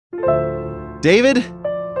David,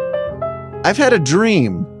 I've had a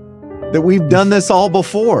dream that we've done this all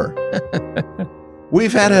before.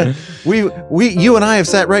 You and I have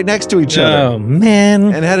sat right next to each other. Oh, man.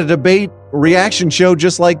 And had a debate reaction show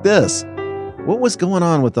just like this. What was going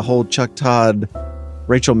on with the whole Chuck Todd,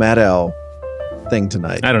 Rachel Maddow thing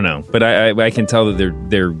tonight? I don't know, but I can tell that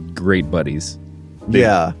they're great buddies.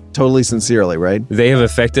 Yeah, totally sincerely, right? They've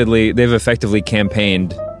effectively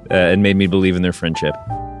campaigned and made me believe in their friendship.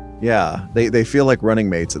 Yeah, they feel like running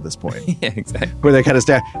mates at this point. Yeah, exactly. Where they kind of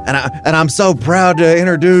stand, and I'm so proud to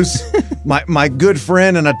introduce my good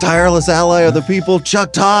friend and a tireless ally of the people,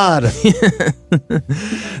 Chuck Todd.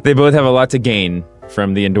 They both have a lot to gain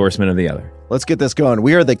from the endorsement of the other. Let's get this going.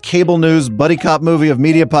 We are the cable news buddy cop movie of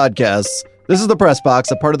media podcasts. This is The Press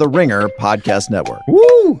Box, a part of the Ringer Podcast Network.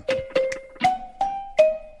 Woo!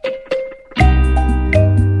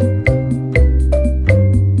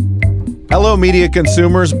 Hello, media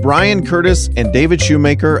consumers. Brian Curtis and David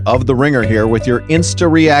Shoemaker of The Ringer here with your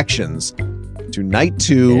Insta reactions to night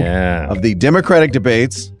 2 of the Democratic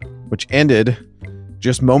debates, which ended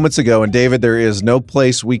just moments ago. And David, there is no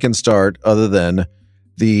place we can start other than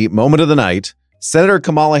the moment of the night. Senator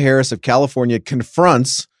Kamala Harris of California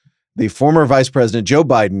confronts the former Vice President Joe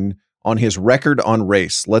Biden on his record on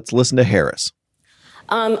race. Let's listen to Harris.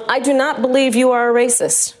 I do not believe you are a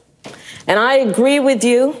racist. And I agree with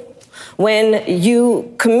you when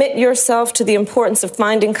you commit yourself to the importance of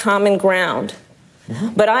finding common ground. Mm-hmm.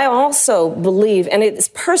 But I also believe, and it's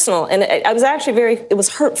personal, and I was actually it was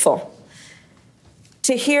hurtful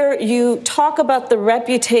to hear you talk about the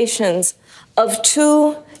reputations of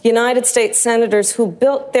 2 United States senators who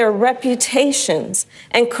built their reputations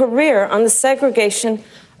and career on the segregation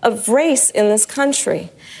of race in this country.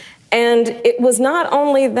 And it was not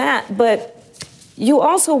only that, but you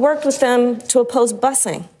also worked with them to oppose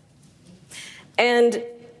busing. And,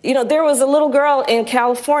 you know, there was a little girl in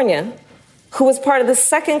California who was part of the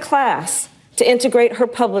second class to integrate her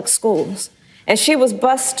public schools. And she was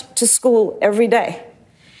bused to school every day.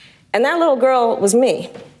 And that little girl was me.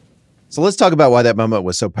 So let's talk about why that moment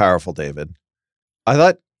was so powerful, David. I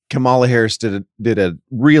thought Kamala Harris did a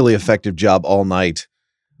really effective job all night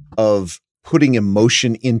of putting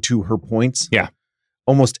emotion into her points. Yeah.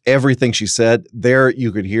 Almost everything she said, there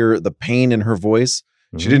you could hear the pain in her voice.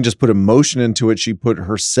 Mm-hmm. She didn't just put emotion into it, she put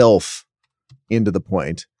herself into the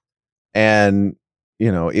point. And,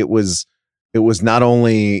 you know, it was not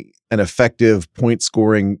only an effective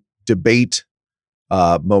point-scoring debate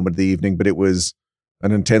moment of the evening, but it was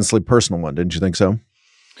an intensely personal one. Didn't you think so?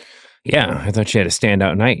 Yeah, I thought she had a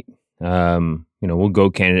standout night. You know, we'll go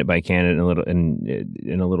candidate by candidate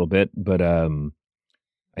in a little bit, but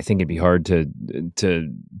I think it'd be hard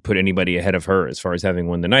to put anybody ahead of her as far as having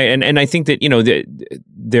won the night. And I think that, you know,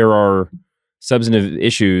 there are substantive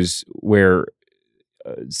issues where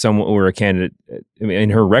a candidate, I mean, in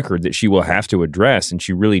her record that she will have to address, and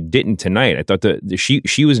she really didn't tonight. I thought that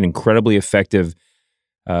she was an incredibly effective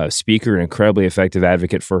speaker, an incredibly effective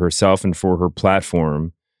advocate for herself and for her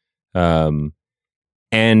platform.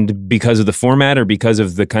 And because of the format, or because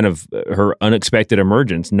of the kind of her unexpected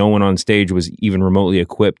emergence, no one on stage was even remotely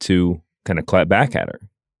equipped to kind of clap back at her.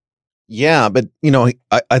 Yeah, but, you know,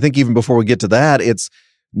 I think even before we get to that, it's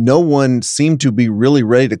no one seemed to be really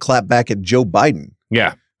ready to clap back at Joe Biden.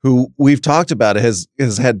 Yeah. Who we've talked about has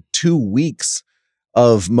had 2 weeks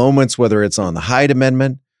of moments, whether it's on the Hyde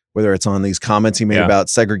Amendment, whether it's on these comments he made about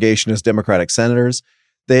segregationist Democratic senators,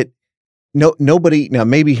 that nobody, now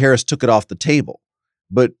maybe Harris took it off the table,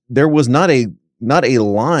 but there was not a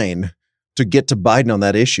line to get to Biden on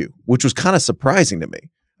that issue, which was kind of surprising to me.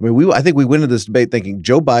 I mean, I think we went into this debate thinking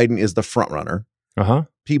Joe Biden is the front runner. Uh-huh.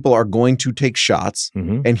 People are going to take shots,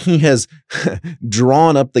 mm-hmm. and he has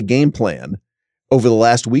drawn up the game plan over the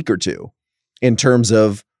last week or two in terms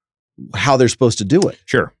of how they're supposed to do it.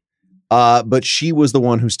 Sure. But she was the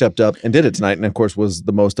one who stepped up and did it tonight, and of course was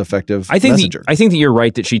the most effective messenger. I think that you're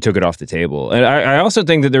right that she took it off the table. And I also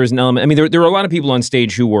think that there was an element, I mean, there were a lot of people on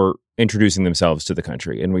stage who were introducing themselves to the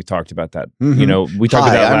country, and we've talked about that. Mm-hmm. You know, we talked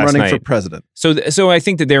about that I'm last running night. for president. So I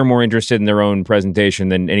think that they're more interested in their own presentation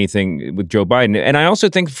than anything with Joe Biden. And I also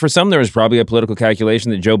think for some there was probably a political calculation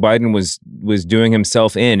that Joe Biden was doing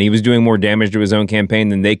himself in. He was doing more damage to his own campaign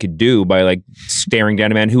than they could do by like staring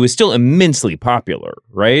down a man who was still immensely popular,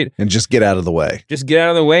 right? And just get out of the way. Just get out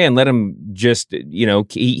of the way and let him just, you know,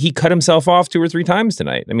 he cut himself off 2 or 3 times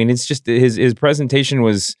tonight. I mean, it's just his presentation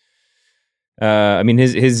was, I mean,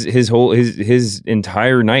 his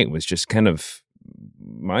entire night was just kind of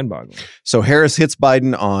mind-boggling. So Harris hits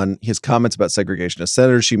Biden on his comments about segregation as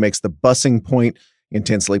senators. She makes the busing point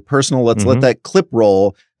intensely personal. Let's let that clip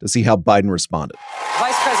roll to see how Biden responded.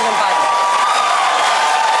 Vice President President Biden.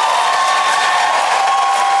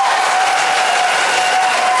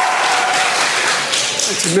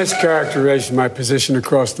 It's a mischaracterization of my position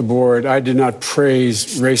across the board. I did not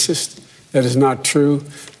praise racist. That is not true,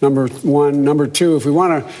 number one. Number two, if we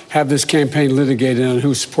want to have this campaign litigated on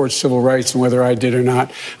who supports civil rights and whether I did or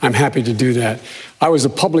not, I'm happy to do that. I was a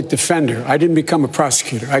public defender. I didn't become a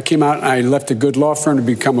prosecutor. I came out and I left a good law firm to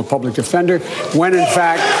become a public defender when in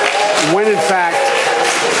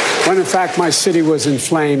fact, my city was in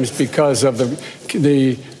flames because of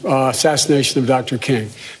the assassination of Dr. King.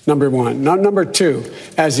 Number one. Number two,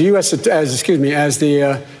 as the Vice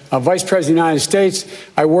President of the United States,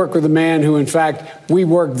 I work with a man who, in fact, we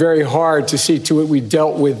worked very hard to see to it we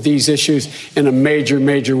dealt with these issues in a major,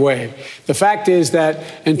 major way. The fact is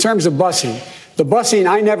that in terms of busing, the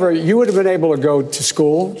busing, you would have been able to go to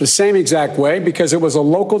school the same exact way because it was a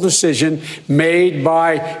local decision made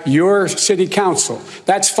by your city council.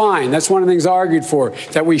 That's fine. That's one of the things I argued for,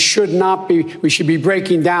 that we should be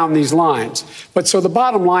breaking down these lines. But so the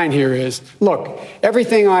bottom line here is, look,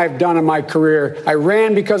 everything I've done in my career, I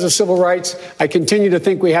ran because of civil rights. I continue to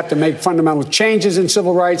think we have to make fundamental changes in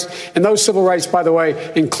civil rights. And those civil rights, by the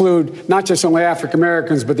way, include not just only African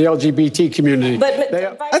Americans, but the LGBT community.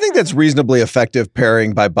 I think that's reasonably effective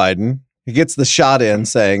pairing by Biden. He gets the shot in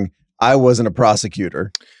saying, I wasn't a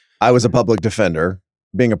prosecutor. I was a public defender.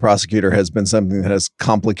 Being a prosecutor has been something that has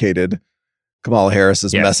complicated Kamala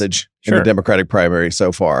Harris's message in the Democratic primary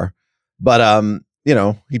so far. But,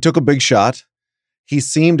 he took a big shot. He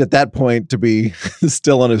seemed at that point to be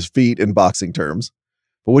still on his feet in boxing terms.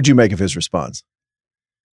 But what'd you make of his response?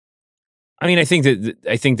 I mean, I think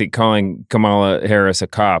that calling Kamala Harris a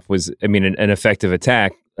cop was, an effective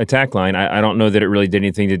attack line. I don't know that it really did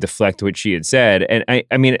anything to deflect what she had said. And I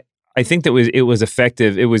think that it was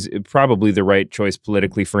effective. It was probably the right choice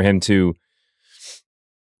politically for him to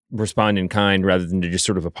respond in kind rather than to just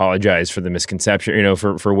sort of apologize for the misconception,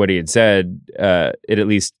 for what he had said. It at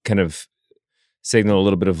least kind of signaled a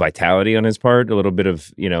little bit of vitality on his part, a little bit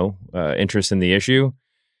of, interest in the issue.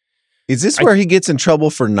 Is this where he gets in trouble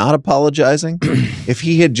for not apologizing? If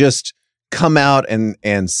he had just come out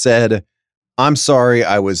and said, I'm sorry,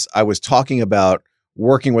 I was talking about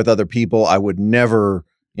working with other people. I would never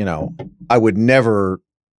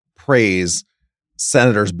praise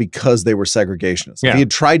senators because they were segregationists. If he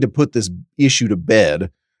had tried to put this issue to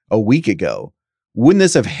bed a week ago, wouldn't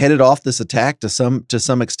this have headed off this attack to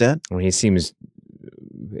some extent? Well, he seems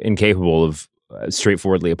incapable of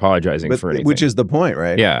straightforwardly apologizing for anything. Which is the point,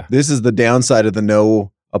 right? Yeah. This is the downside of the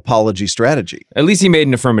no apology strategy. At least he made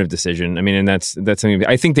an affirmative decision. And that's something.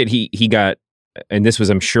 I think that he got, and this was,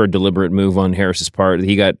 I'm sure, a deliberate move on Harris's part.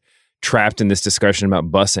 He got trapped in this discussion about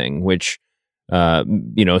busing, which,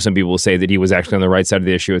 some people will say that he was actually on the right side of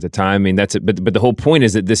the issue at the time. But the whole point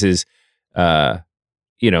is that this is,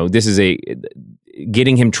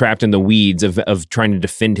 getting him trapped in the weeds of trying to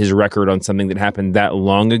defend his record on something that happened that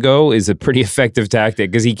long ago is a pretty effective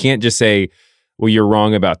tactic, because he can't just say, well, you're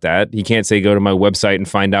wrong about that. He can't say, go to my website and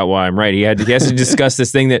find out why I'm right. He has to discuss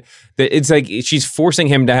this thing that it's like she's forcing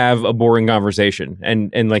him to have a boring conversation.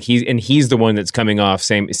 And he's the one that's coming off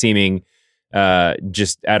seeming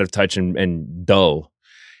just out of touch and dull.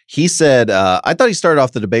 He said, I thought he started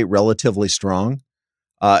off the debate relatively strong.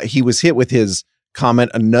 He was hit with his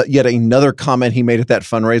comment, yet another comment he made at that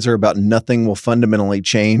fundraiser about nothing will fundamentally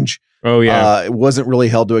change. Oh, yeah. It wasn't really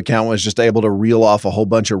held to account, was just able to reel off a whole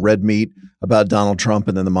bunch of red meat about Donald Trump,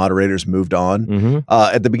 and then the moderators moved on. Mm-hmm.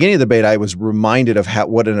 At the beginning of the debate, I was reminded of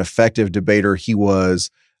what an effective debater he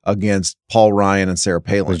was against Paul Ryan and Sarah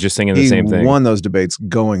Palin. I was just thinking the same thing. He won those debates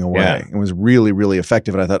going away and was really, really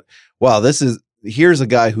effective. And I thought, wow, here's a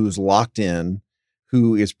guy who's locked in,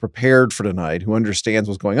 who is prepared for tonight, who understands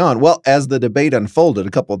what's going on. Well, as the debate unfolded, a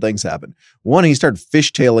couple of things happened. One, he started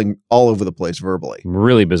fishtailing all over the place verbally.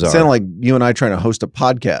 Really bizarre. It sounded like you and I trying to host a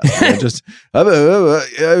podcast. Just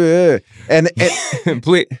and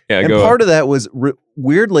Please, part of that was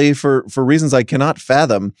weirdly, for reasons I cannot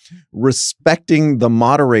fathom, respecting the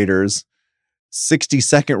moderator's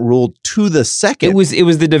 60-second rule to the second. It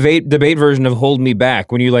was the debate version of hold me back,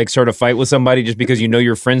 when you start a fight with somebody just because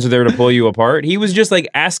your friends are there to pull you apart. He was just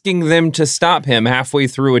asking them to stop him halfway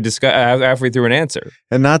through an answer.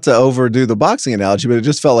 And not to overdo the boxing analogy, but it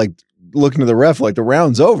just felt like looking to the ref like the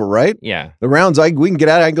round's over, right? Yeah. The round's we can get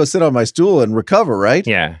out, I can go sit on my stool and recover, right?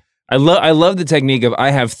 Yeah. I love the technique of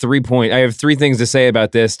I have 3 things to say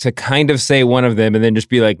about this, to kind of say one of them and then just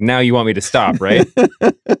be like, now you want me to stop, right?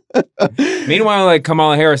 Meanwhile,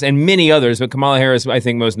 Kamala Harris and many others, but Kamala Harris, I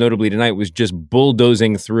think most notably tonight, was just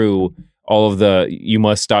bulldozing through all of the "you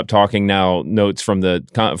must stop talking now" notes from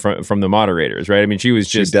the moderators, right? I mean, she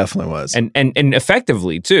definitely was, and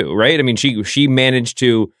effectively too, right? I mean, she managed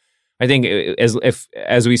to, I think,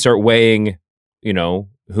 as we start weighing,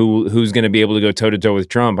 who's going to be able to go toe to toe with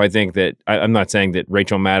Trump, I think that I'm not saying that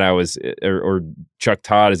Rachel Maddow is or Chuck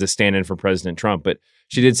Todd is a stand-in for President Trump, but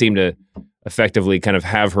she did seem to effectively kind of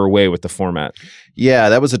have her way with the format. Yeah,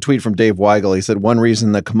 that was a tweet from Dave Weigel. He said, one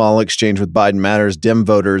reason the Kamala exchange with Biden matters, Dem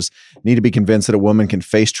voters need to be convinced that a woman can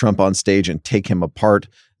face Trump on stage and take him apart.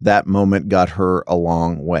 That moment got her a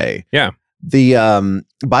long way. Yeah. The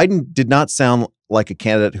Biden did not sound like a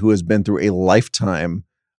candidate who has been through a lifetime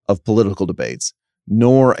of political debates,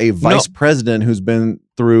 nor a vice president who's been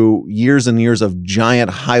through years and years of giant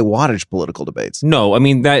high wattage political debates. No, I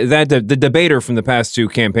mean the debater from the past two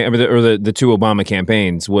campaigns, or the two Obama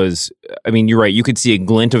campaigns was, I mean, you're right. You could see a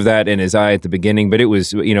glint of that in his eye at the beginning, but it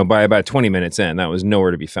was, by about 20 minutes in, that was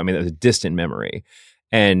nowhere to be found. I mean, that was a distant memory.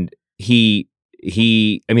 And he,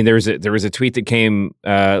 I mean, there was a tweet that came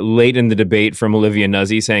late in the debate from Olivia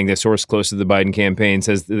Nuzzi saying the source close to the Biden campaign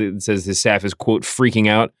says his staff is, quote, freaking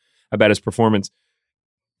out about his performance.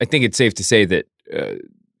 I think it's safe to say that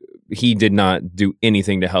he did not do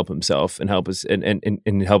anything to help himself and help us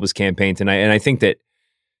and help his campaign tonight. And I think that,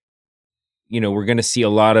 we're going to see a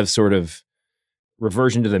lot of sort of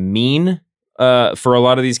reversion to the mean for a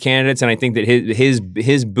lot of these candidates. And I think that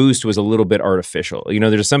his boost was a little bit artificial.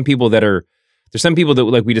 There's some people that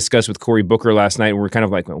like we discussed with Cory Booker last night, and we're kind of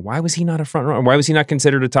like, well, why was he not a front runner? Why was he not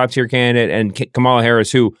considered a top tier candidate? And Kamala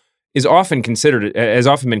Harris, who has often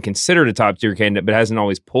been considered a top tier candidate, but hasn't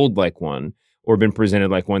always pulled like one or been presented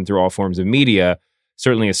like one through all forms of media,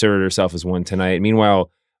 certainly asserted herself as one tonight. Meanwhile,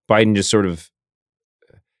 Biden just sort of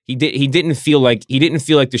he didn't feel like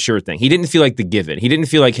the sure thing. He didn't feel like the given. He didn't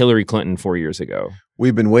feel like Hillary Clinton 4 years ago.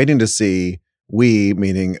 We've been waiting to see. We,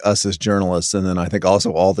 meaning us as journalists, and then I think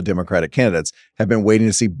also all the Democratic candidates, have been waiting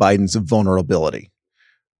to see Biden's vulnerability.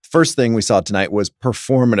 First thing we saw tonight was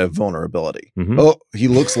performative vulnerability. Mm-hmm. Oh, he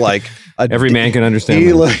looks like every man can understand.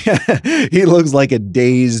 He looks like a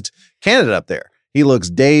dazed candidate up there. He looks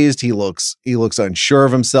dazed. He looks unsure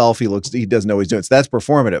of himself. He doesn't know what he's doing. So that's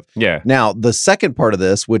performative. Yeah. Now the second part of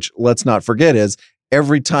this, which let's not forget, is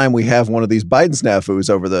every time we have one of these Biden snafus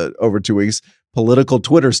over 2 weeks, political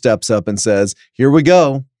Twitter steps up and says, "Here we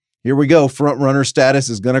go. Front runner status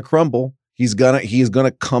is going to crumble. He's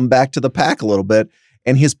gonna come back to the pack a little bit."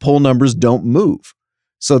 And his poll numbers don't move.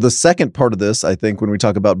 So the second part of this, I think, when we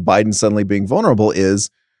talk about Biden suddenly being vulnerable, is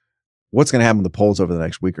what's going to happen with the polls over the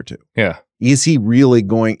next week or two. Yeah. Is he really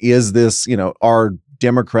going, is this, are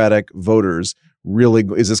Democratic voters really,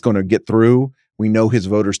 is this going to get through? We know his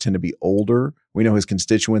voters tend to be older. We know his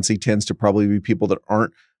constituency tends to probably be people that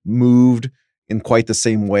aren't moved in quite the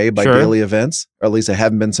same way by daily events, or at least they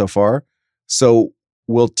haven't been so far. So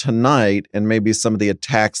will tonight, and maybe some of the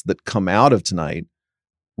attacks that come out of tonight,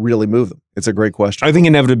 really move them? It's a great question. I think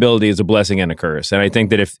inevitability is a blessing and a curse, and I think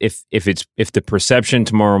that if the perception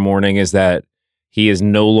tomorrow morning is that he is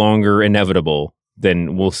no longer inevitable,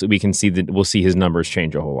 then we'll see his numbers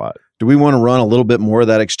change a whole lot. Do we want to run a little bit more of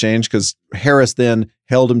that exchange? Because Harris then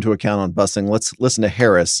held him to account on busing. Let's listen to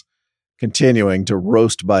Harris continuing to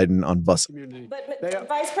roast Biden on busing. But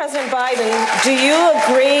Vice President Biden, do you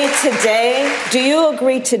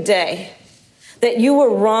agree today that you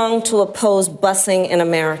were wrong to oppose busing in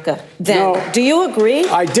America then? No, do you agree?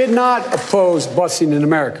 I did not oppose busing in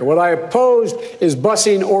America. What I opposed is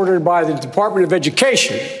busing ordered by the Department of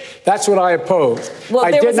Education. That's what I opposed.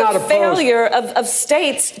 Well, there was a failure of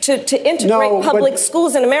states to integrate public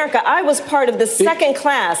schools in America. I was part of the second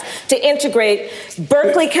class to integrate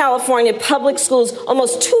Berkeley, California public schools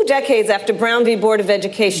almost 2 decades after Brown v. Board of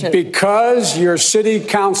Education. Because your city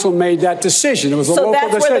council made that decision. It was a local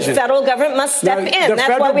decision. So that's where the federal government must step in.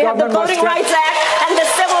 That's why we have the Voting Rights Act and the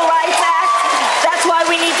Civil Rights Act. That's why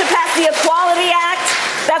we need to pass the Equality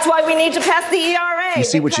Act. That's why we need to pass the ERA. You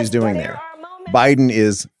see what she's doing there. Biden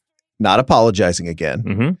is not apologizing again.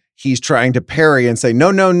 Mm-hmm. He's trying to parry and say,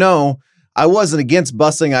 no, I wasn't against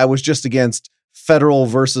busing. I was just against federal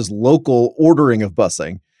versus local ordering of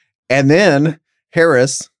busing. And then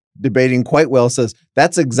Harris, debating quite well, says,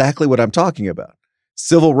 that's exactly what I'm talking about.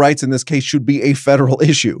 Civil rights in this case should be a federal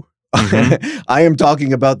issue. Mm-hmm. I am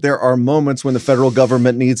talking about there are moments when the federal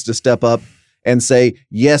government needs to step up and say,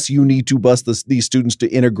 yes, you need to bus these students to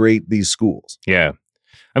integrate these schools. Yeah.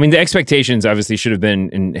 I mean, the expectations obviously should have been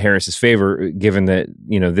in Harris's favor, given that,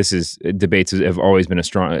 debates have always been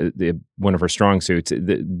one of her strong suits.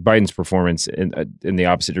 Biden's performance in the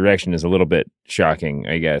opposite direction is a little bit shocking,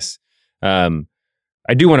 I guess.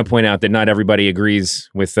 I do want to point out that not everybody agrees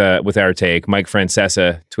with our take. Mike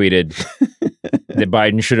Francesa tweeted that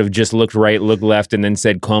Biden should have just looked right, looked left, and then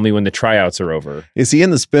said, "Call me when the tryouts are over." Is he in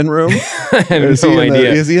the spin room? I have no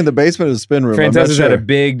idea. Is he in the basement of the spin room? Francesa's had a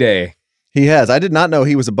big day. He has. I did not know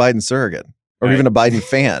he was a Biden surrogate or even a Biden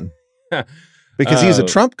fan because he's a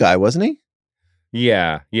Trump guy, wasn't he?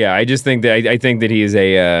 Yeah. I just think that I think that he's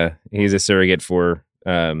a surrogate for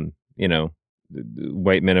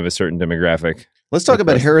white men of a certain demographic. Let's talk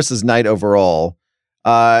about Harris's night overall.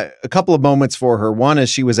 A couple of moments for her. One is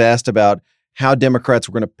she was asked about how Democrats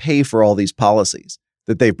were going to pay for all these policies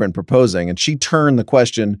that they've been proposing. And she turned the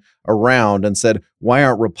question around and said, why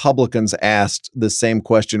aren't Republicans asked the same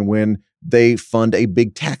question when they fund a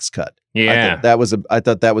big tax cut? Yeah. I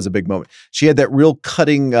thought that was a big moment. She had that real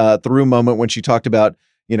cutting through moment when she talked about,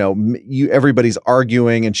 everybody's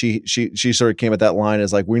arguing, and she sort of came at that line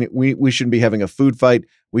as like, we shouldn't be having a food fight.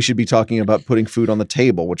 We should be talking about putting food on the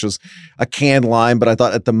table, which was a canned line. But I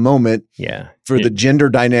thought at the moment, for the gender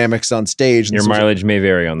dynamics on stage, your mileage may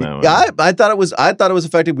vary on that one. Yeah, I thought it was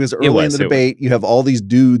effective because early in the debate, you have all these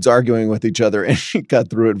dudes arguing with each other, and she got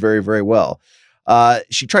through it very, very well.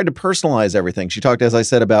 She tried to personalize everything. She talked, as I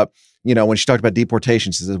said, about, when she talked about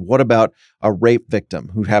deportation, she says, what about a rape victim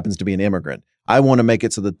who happens to be an immigrant? I want to make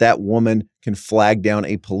it so that woman can flag down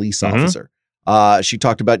a police officer. She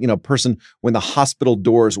talked about, person when the hospital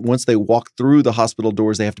doors, once they walk through the hospital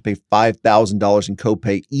doors, they have to pay $5,000 in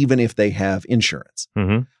copay, even if they have insurance.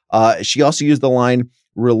 She also used the line,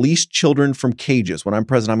 release children from cages. When I'm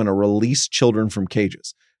president, I'm going to release children from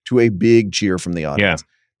cages, to a big cheer from the audience. Yeah.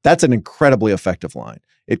 That's an incredibly effective line.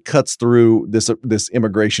 It cuts through this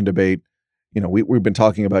immigration debate. We've been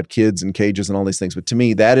talking about kids and cages and all these things, but to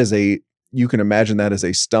me, you can imagine that as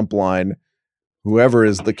a stump line, whoever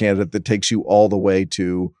is the candidate that takes you all the way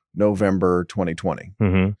to November 2020.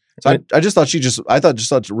 So I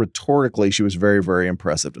thought rhetorically she was very, very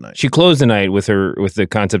impressive tonight. She closed the night with the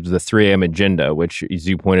concept of the 3 a.m. agenda, which, as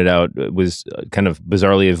you pointed out, was kind of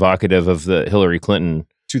bizarrely evocative of the Hillary Clinton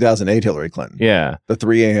 2008 Hillary Clinton. Yeah. The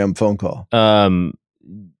 3 a.m. phone call.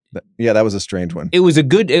 Yeah, that was a strange one. It was I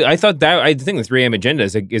think the 3 a.m. agenda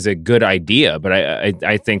is a good idea, but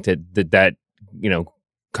I think that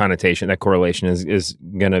connotation, that correlation is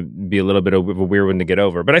going to be a little bit of a weird one to get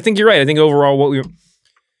over. But I think you're right. I think overall what we,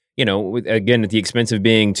 again, at the expense of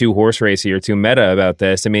being too horse racy or too meta about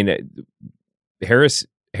this, I mean, Harris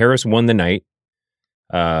won the night.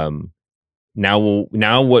 Now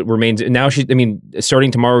what remains,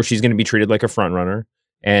 starting tomorrow, she's going to be treated like a front runner,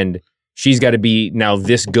 and she's got to be now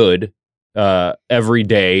this good every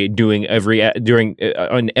day,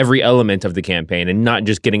 on every element of the campaign, and not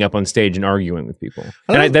just getting up on stage and arguing with people.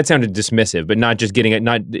 That sounded dismissive, but not just getting it.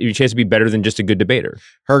 She has to be better than just a good debater.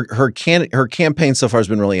 Her campaign so far has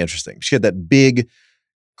been really interesting. She had that big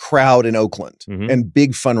crowd in Oakland and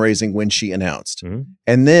big fundraising when she announced.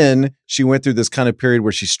 And then she went through this kind of period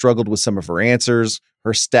where she struggled with some of her answers.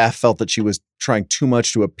 Her staff felt that she was trying too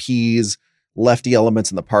much to appease lefty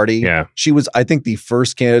elements in the party. Yeah. She was, I think, the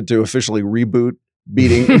first candidate to officially reboot,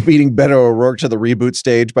 beating Beto O'Rourke to the reboot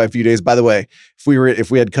stage by a few days. By the way,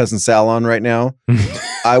 if we had Cousin Sal on right now,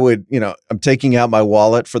 I would, I'm taking out my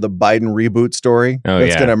wallet for the Biden reboot story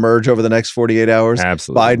that's going to emerge over the next 48 hours.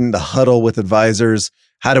 Absolutely. Biden, the huddle with advisors.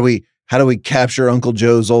 How do we capture Uncle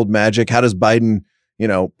Joe's old magic? How does Biden,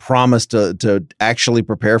 promise to actually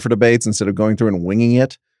prepare for debates instead of going through and winging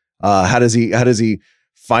it? How does he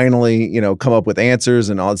finally, come up with answers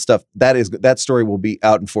and all that stuff? That story will be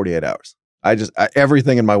out in 48 hours.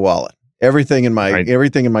 Everything in my wallet, everything in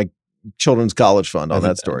my children's college fund on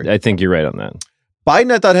that story. I think you're right on that.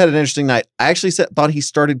 Biden, I thought, had an interesting night. I actually thought he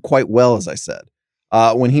started quite well, as I said,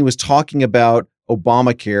 when he was talking about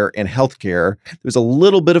Obamacare and healthcare. There's a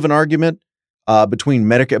little bit of an argument between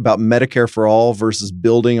Medicare for all versus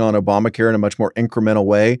building on Obamacare in a much more incremental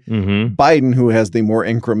way. Biden, who has the more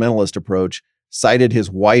incrementalist approach, cited his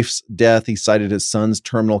wife's death. He cited his son's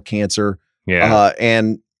terminal cancer,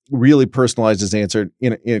 and really personalized his answer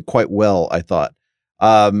in quite well, I thought.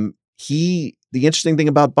 The interesting thing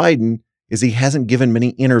about Biden is he hasn't given many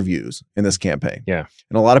interviews in this campaign. Yeah.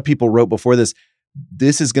 And a lot of people wrote before this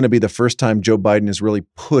is going to be the first time Joe Biden has really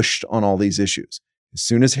pushed on all these issues. As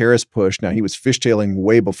soon as Harris pushed, now he was fishtailing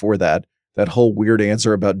way before that whole weird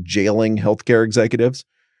answer about jailing healthcare executives,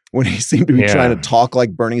 when he seemed to be trying to talk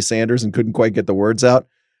like Bernie Sanders and couldn't quite get the words out.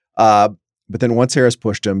 But then once Harris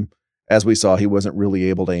pushed him, as we saw, he wasn't really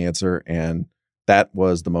able to answer. And that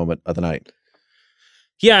was the moment of the night.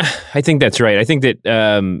 Yeah, I think that's right. I think that,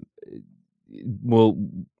 I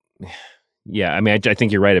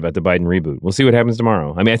think you're right about the Biden reboot. We'll see what happens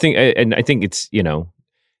tomorrow. I mean, I think it's,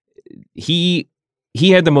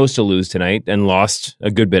 he had the most to lose tonight and lost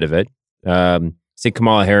a good bit of it. Say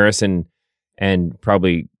Kamala Harris and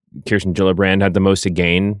probably Kirsten Gillibrand had the most to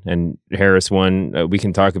gain, and Harris won. We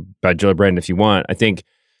can talk about Gillibrand if you want. I think,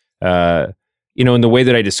 in the way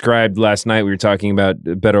that I described last night, we were talking about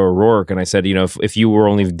Beto O'Rourke, and I said, if you were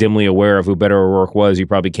only dimly aware of who Beto O'Rourke was, you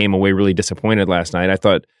probably came away really disappointed last night. I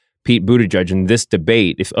thought Pete Buttigieg in this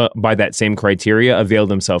debate, if by that same criteria,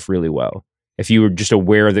 availed himself really well. If you were just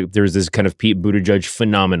aware that there's this kind of Pete Buttigieg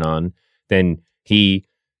phenomenon, then he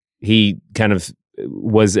kind of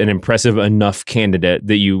was an impressive enough candidate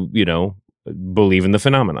that you believe in the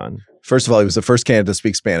phenomenon. First of all, he was the first candidate to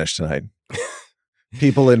speak Spanish tonight.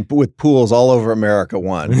 People with pools all over America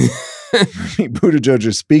won. Pete Buttigieg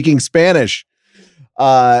is speaking Spanish.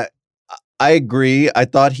 I agree. I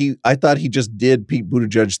thought he just did Pete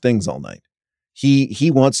Buttigieg things all night.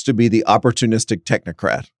 He wants to be the opportunistic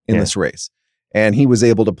technocrat in this race, and he was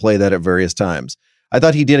able to play that at various times. I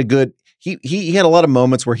thought he did a good. He had a lot of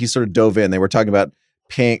moments where he sort of dove in. They were talking about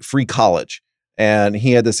paying free college, and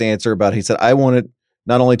he had this answer about. He said, "I wanted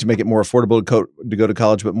not only to make it more affordable to go to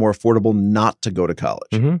college, but more affordable not to go to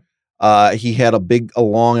college." Mm-hmm. He had a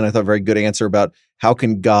long and I thought very good answer about how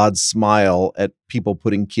can God smile at people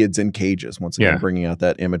putting kids in cages. Once again, bringing out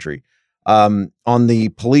that imagery. On the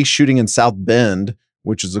police shooting in South Bend,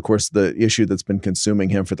 which is, of course, the issue that's been consuming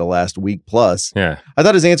him for the last week plus. I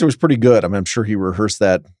thought his answer was pretty good. I mean, I'm sure he rehearsed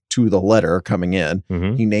that to the letter coming in.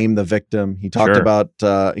 Mm-hmm. He named the victim. He talked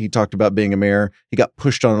about being a mayor. He got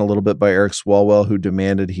pushed on a little bit by Eric Swalwell, who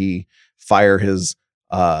demanded he fire his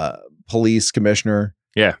police commissioner.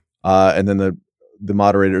 And then the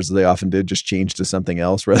moderators, as they often did, just changed to something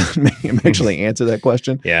else rather than making him actually answer that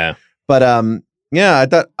question. But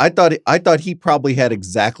I thought he probably had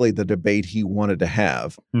exactly the debate he wanted to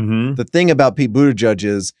have. Mm-hmm. The thing about Pete Buttigieg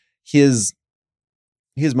is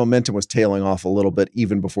his momentum was tailing off a little bit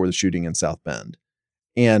even before the shooting in South Bend.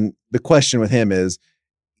 And the question with him is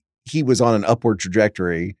he was on an upward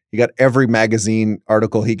trajectory. He got every magazine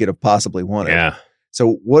article he could have possibly wanted.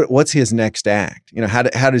 So what's his next act?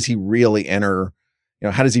 How does he really enter?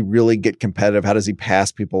 How does he really get competitive? How does he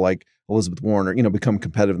pass people like Elizabeth Warren or, become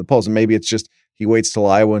competitive in the polls? And maybe it's just he waits till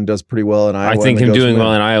Iowa and does pretty well in Iowa. I think him doing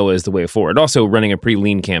well in Iowa is the way forward. Also running a pretty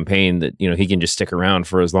lean campaign that, he can just stick around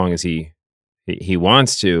for as long as he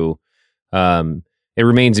wants to. It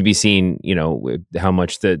remains to be seen, how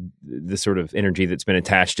much the sort of energy that's been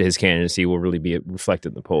attached to his candidacy will really be reflected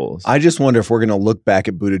in the polls. I just wonder if we're going to look back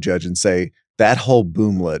at Buttigieg and say that whole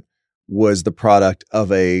boomlet was the product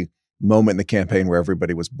of a moment in the campaign where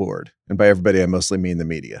everybody was bored. And by everybody, I mostly mean the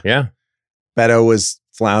media. Beto was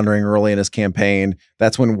floundering early in his campaign.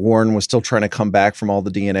 That's when Warren was still trying to come back from all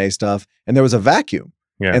the DNA stuff. And there was a vacuum.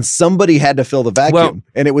 And somebody had to fill the vacuum.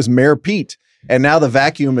 And it was Mayor Pete. And now the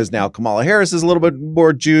vacuum is now Kamala Harris is a little bit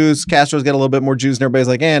more juice. Castro's got a little bit more juice. And everybody's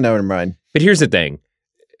like, no, never mind. But here's the thing.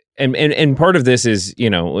 And part of this is,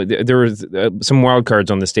 there was some wild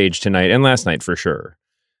cards on the stage tonight and last night for sure.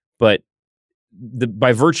 But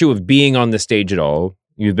by virtue of being on the stage at all,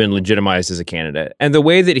 you've been legitimized as a candidate. And the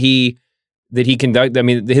way that he conducted, I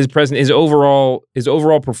mean, his overall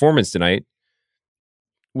performance tonight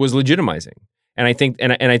was legitimizing. And I think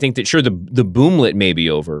I think that sure the boomlet may be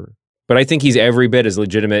over, but I think he's every bit as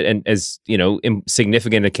legitimate and as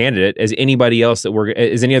significant a candidate as anybody else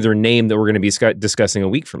as any other name that we're going to be discussing a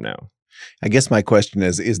week from now. I guess my question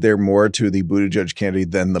is there more to the Buttigieg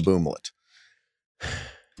candidate than the boomlet?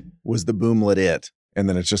 Was the boomlet it? And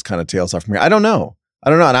then it just kind of tails off from here. I don't know.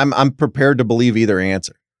 And I'm prepared to believe either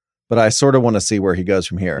answer, but I sort of want to see where he goes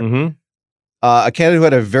from here. Mm-hmm. A candidate who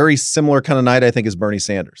had a very similar kind of night, I think, is Bernie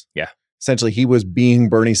Sanders. Essentially, he was being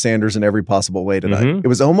Bernie Sanders in every possible way tonight. Mm-hmm. It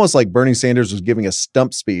was almost like Bernie Sanders was giving a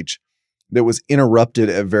stump speech that was interrupted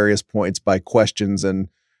at various points by questions and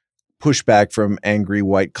pushback from angry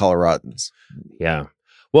white Coloradans.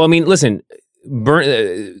 Well, I mean, listen,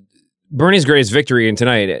 Bernie's greatest victory in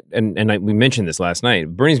tonight, and we mentioned this last night,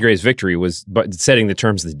 Bernie's greatest victory was setting the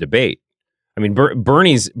terms of the debate. I mean,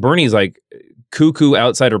 Bernie's like cuckoo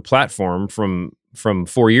outsider platform from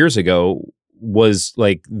 4 years ago was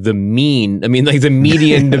like the median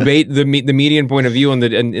debate, the median point of view on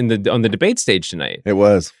the debate stage tonight. It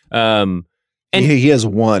was. And he has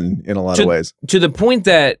won in a lot of ways. To the point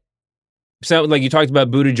that, so like you talked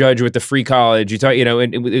about Buttigieg with the free college,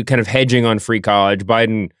 and kind of hedging on free college.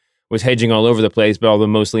 Biden was hedging all over the place, but although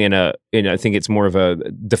mostly I think it's more of a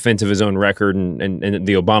defense of his own record and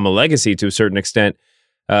the Obama legacy to a certain extent.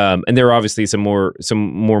 And there are obviously some more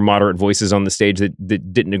moderate voices on the stage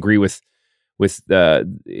that didn't agree with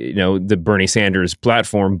the Bernie Sanders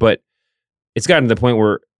platform, but it's gotten to the point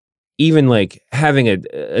where even like having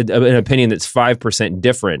an opinion that's 5%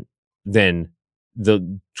 different than the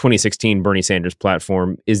 2016 Bernie Sanders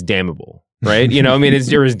platform is damnable, right? You know, I mean, it's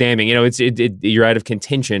damning. You know, you're out of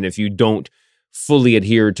contention if you don't fully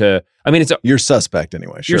adhere to. I mean, you're suspect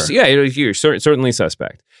anyway. Sure, you're certainly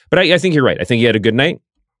suspect. But I think you're right. I think he had a good night.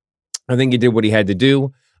 I think he did what he had to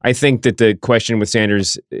do. I think that the question with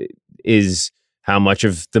Sanders is how much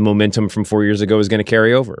of the momentum from 4 years ago is going to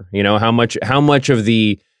carry over. You know, how much of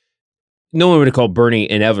the, no one would call Bernie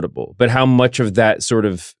inevitable, but how much of that sort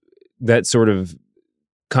of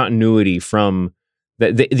continuity from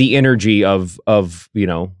the energy of you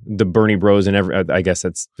know, the Bernie bros and I guess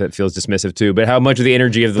that feels dismissive too, but how much of the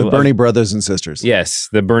energy of the Bernie brothers and sisters, yes,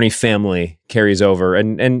 the Bernie family carries over,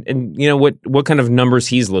 and you know what kind of numbers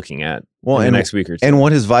he's looking at in the next week or two, and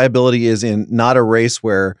what his viability is in not a race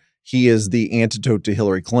where he is the antidote to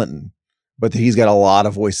Hillary Clinton, but that he's got a lot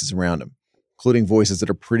of voices around him, including voices that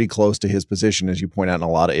are pretty close to his position, as you point out, in a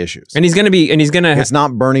lot of issues. And he's going to. It's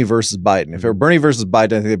not Bernie versus Biden. If it were Bernie versus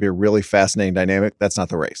Biden, I think it'd be a really fascinating dynamic. That's not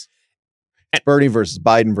the race. It's Bernie versus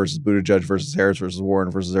Biden versus Buttigieg versus Harris versus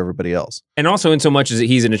Warren versus everybody else. And also, in so much as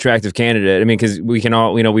he's an attractive candidate, I mean, because we can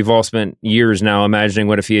all, you know, we've all spent years now imagining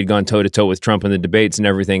what if he had gone toe to toe with Trump in the debates and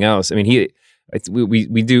everything else. I mean, he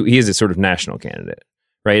is a sort of national candidate,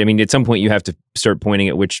 right? I mean, at some point you have to start pointing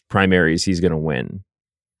at which primaries he's going to win.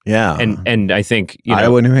 Yeah. And I think, you know,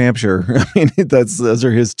 Iowa, New Hampshire. I mean, those are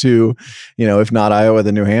his two, you know, if not Iowa,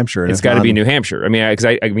 then New Hampshire. It's got to be New Hampshire. I mean, because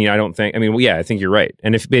I think you're right.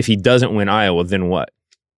 And if he doesn't win Iowa, then what?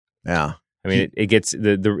 Yeah. I mean, it gets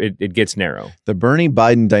it gets narrow. The Bernie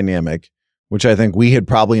Biden dynamic, which I think we had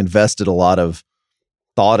probably invested a lot of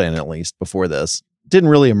thought in, at least before this, didn't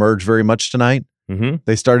really emerge very much tonight. Mm-hmm.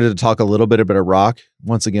 They started to talk a little bit about Iraq.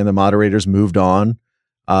 Once again, the moderators moved on.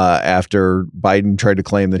 After Biden tried to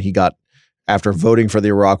claim that after voting for the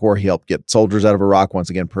Iraq war, he helped get soldiers out of Iraq, once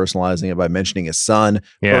again personalizing it by mentioning his son.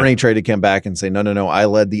 Yeah. Bernie tried to come back and say, no, I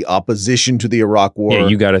led the opposition to the Iraq war.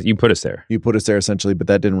 Yeah, you put us there. You put us there, essentially, but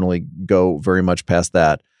that didn't really go very much past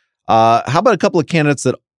that. How about a couple of candidates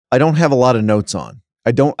that I don't have a lot of notes on?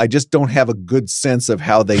 I just don't have a good sense of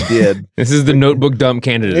how they did. This is the notebook dump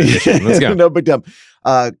candidate edition. Let's go. Notebook dump.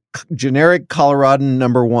 Generic Coloradan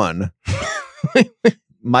number one.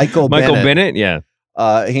 Michael Bennett, yeah.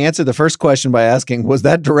 He answered the first question by asking, was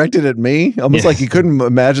that directed at me? Almost like he couldn't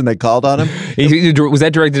imagine they called on him. Was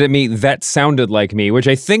that directed at me? That sounded like me, which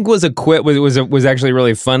I think was a quit. Was actually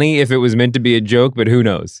really funny if it was meant to be a joke, but who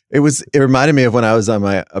knows? It reminded me of when I was on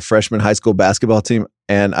a freshman high school basketball team,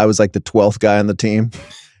 and I was like the 12th guy on the team.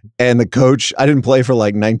 And the coach, I didn't play for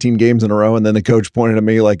like 19 games in a row. And then the coach pointed at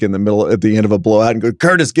me like at the end of a blowout and go,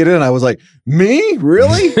 "Curtis, get in." I was like, "Me?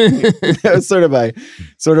 Really?" That was sort of my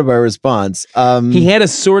response. He had a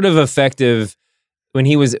sort of effective when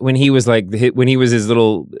he was angry,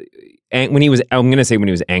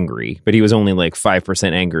 but he was only like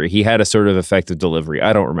 5% angry. He had a sort of effective delivery.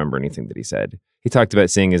 I don't remember anything that he said. He talked about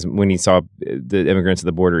seeing when he saw the immigrants at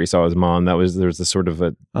the border, he saw his mom. There was a sort of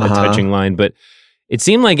a touching line, but it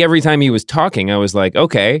seemed like every time he was talking, I was like,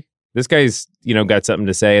 okay, this guy's, you know, got something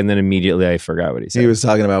to say. And then immediately I forgot what he said. He was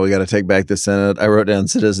talking about, we got to take back the Senate. I wrote down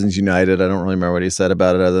Citizens United. I don't really remember what he said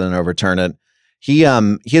about it other than overturn it.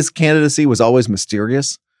 His candidacy was always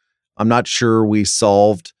mysterious. I'm not sure we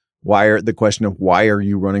solved the question of why are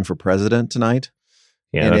you running for president tonight?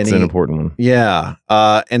 Yeah, that's an important one. Yeah.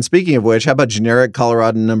 And speaking of which, how about generic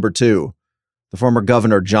Coloradan number two? The former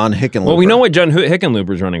governor, John Hickenlooper. Well, we know what John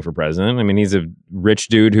Hickenlooper's running for president. I mean, he's a rich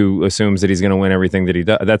dude who assumes that he's going to win everything that he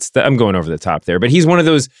does. I'm going over the top there, but he's one of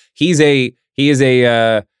those. He is a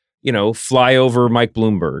flyover Mike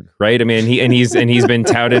Bloomberg, right? I mean, he's been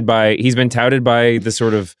touted by the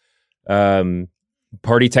sort of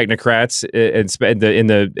party technocrats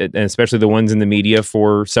and especially the ones in the media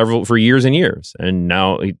for years and years, and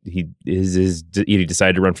now he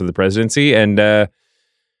decided to run for the presidency and.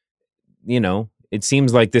 You know, it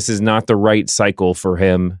seems like this is not the right cycle for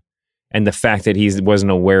him, and the fact that he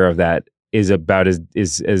wasn't aware of that is about as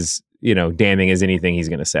you know, damning as anything he's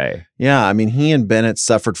going to say. Yeah, I mean, he and Bennett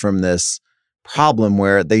suffered from this problem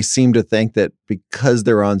where they seem to think that because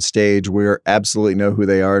they're on stage, we absolutely know who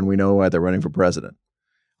they are and we know why they're running for president.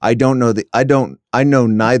 I know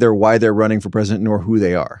neither why they're running for president nor who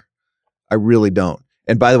they are. I really don't.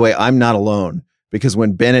 And by the way, I'm not alone. Because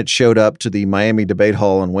when Bennett showed up to the Miami debate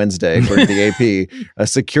hall on Wednesday, according to the AP, a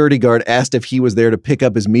security guard asked if he was there to pick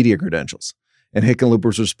up his media credentials. And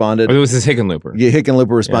Hickenlooper responded. Oh, it was this Hickenlooper. Yeah, Hickenlooper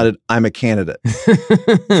responded, yeah. "I'm a candidate."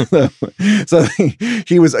 so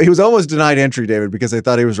he was almost denied entry, David, because they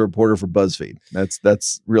thought he was a reporter for BuzzFeed.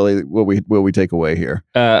 That's really what we take away here.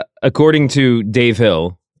 According to Dave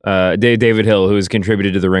Hill, David Hill, who has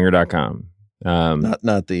contributed to TheRinger.com.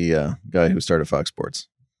 Not the guy who started Fox Sports.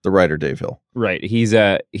 The writer Dave Hill. Right. He's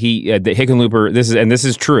the Hickenlooper. This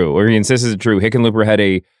is true, or he insists it's true. Hickenlooper had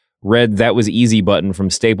a red "That Was Easy" button from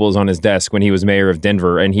Staples on his desk when he was mayor of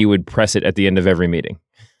Denver, and he would press it at the end of every meeting.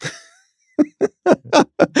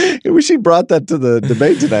 I wish he brought that to the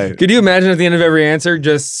debate tonight. Could you imagine at the end of every answer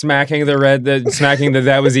just smacking the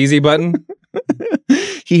 "That Was Easy" button?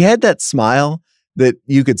 He had that smile that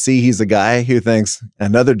you could see he's a guy who thinks,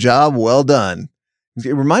 another job well done.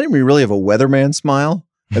 It reminded me really of a weatherman smile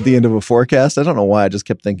at the end of a forecast. I don't know why. I just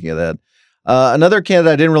kept thinking of that. Another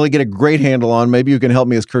candidate I didn't really get a great handle on, maybe you can help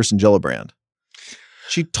me, is Kirsten Gillibrand.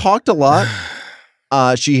 She talked a lot.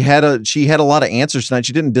 She had a lot of answers tonight.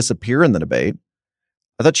 She didn't disappear in the debate.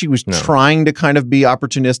 I thought she was trying to kind of be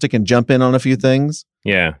opportunistic and jump in on a few things.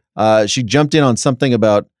 Yeah. She jumped in on something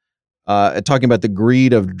about talking about the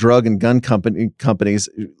greed of drug and gun companies,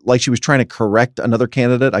 like she was trying to correct another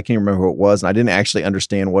candidate. I can't remember who it was, and I didn't actually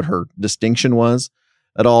understand what her distinction was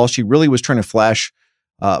at all. She really was trying to flash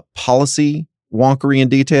policy wonkery in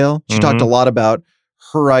detail. She talked a lot about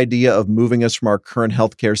her idea of moving us from our current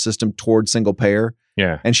healthcare system towards single payer.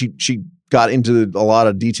 Yeah. And she got into a lot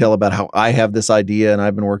of detail about how I have this idea and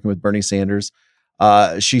I've been working with Bernie Sanders.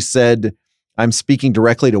 She said, I'm speaking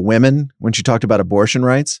directly to women when she talked about abortion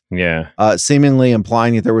rights. Yeah. Seemingly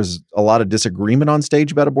implying that there was a lot of disagreement on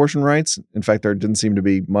stage about abortion rights. In fact, there didn't seem to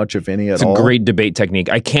be much, if any, at all. It's a great debate technique.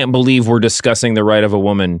 I can't believe we're discussing the right of a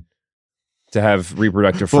woman to have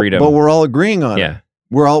reproductive freedom. But we're all agreeing on it.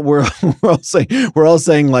 We're all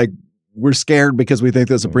saying like we're scared because we think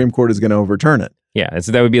the Supreme Court is going to overturn it. Yeah,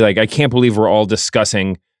 that would be like, I can't believe we're all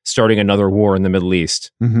discussing starting another war in the Middle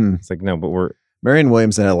East. Mm-hmm. It's like, no, but we're... Marianne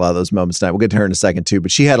Williamson had a lot of those moments tonight. We'll get to her in a second too,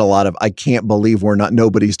 but she had a lot of, I can't believe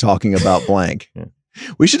nobody's talking about blank. Yeah.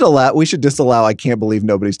 We should disallow I can't believe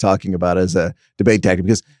nobody's talking about it as a debate tactic,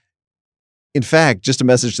 because in fact, just a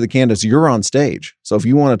message to the candidates, you're on stage. So if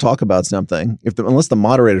you want to talk about something, unless the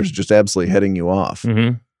moderator is just absolutely heading you off,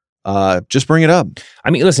 just bring it up. I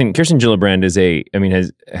mean, listen, Kirsten Gillibrand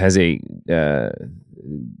has a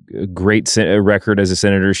great record as a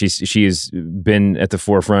senator. She has been at the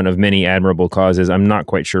forefront of many admirable causes. I'm not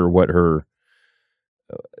quite sure what her.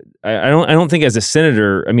 I don't think as a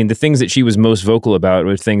senator. I mean, the things that she was most vocal about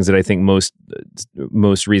were things that I think most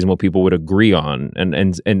reasonable people would agree on,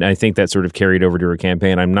 and I think that sort of carried over to her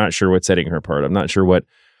campaign. I'm not sure what's setting her apart. I'm not sure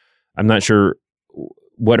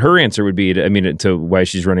what her answer would be to why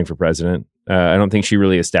she's running for president. I don't think she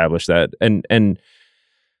really established that, and.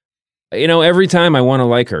 You know, every time I want to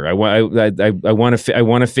like her, I want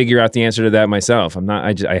to figure out the answer to that myself.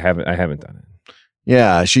 I haven't done it.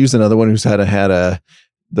 Yeah, she's another one who's had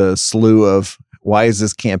the slew of why is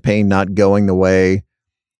this campaign not going the way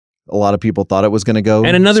a lot of people thought it was going to go.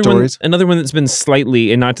 And another one that's been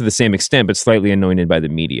slightly, and not to the same extent, but slightly anointed by the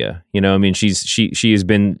media. You know, I mean, she has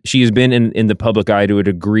been in the public eye to a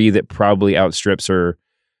degree that probably outstrips her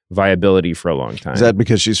viability for a long time. Is that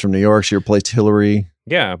because she's from New York? She replaced Hillary.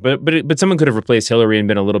 Yeah, but someone could have replaced Hillary and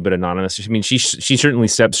been a little bit anonymous. I mean, she certainly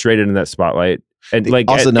stepped straight into that spotlight. And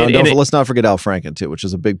let's not forget Al Franken too, which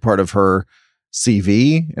is a big part of her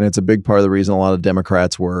CV, and it's a big part of the reason a lot of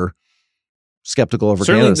Democrats were skeptical of her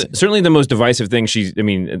candidacy. Certainly, the most divisive thing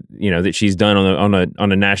that she's done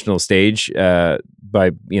on a national stage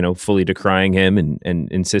by fully decrying him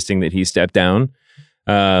and insisting that he step down.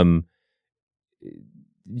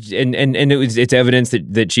 It's evidence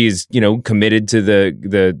that she's committed to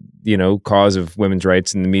the cause of women's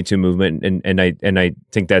rights and the Me Too movement, and I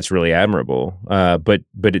think that's really admirable. But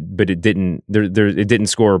it didn't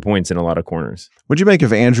score points in a lot of corners. What'd you make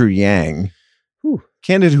of Andrew Yang,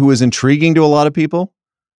 candidate who was intriguing to a lot of people?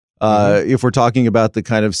 If we're talking about the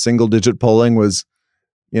kind of single digit polling, was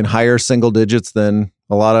in higher single digits than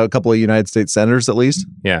a couple of United States senators, at least.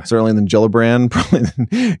 Yeah. Certainly than Gillibrand, probably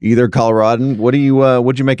than either Coloradan. What'd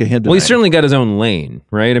you make of him tonight? Well, he's certainly got his own lane,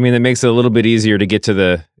 right? I mean, that makes it a little bit easier to get to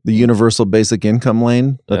the universal basic income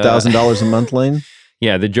lane, the $1,000 a month lane.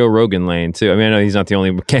 Yeah, the Joe Rogan lane too. I mean, I know he's not the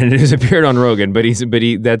only candidate who's appeared on Rogan, but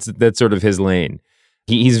that's sort of his lane.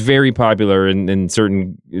 He's very popular in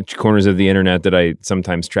certain corners of the internet that I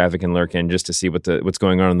sometimes traffic and lurk in just to see what's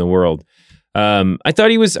going on in the world. I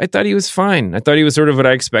thought he was fine. I thought he was sort of what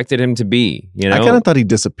I expected him to be. I kind of thought he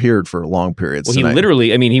disappeared for long periods. Well, tonight. He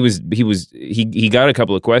literally, I mean, he got a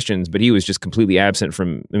couple of questions, but he was just completely absent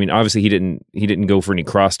from. I mean, obviously he didn't go for any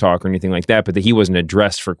crosstalk or anything like that, but he wasn't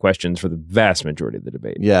addressed for questions for the vast majority of the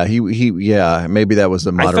debate. Yeah, maybe that was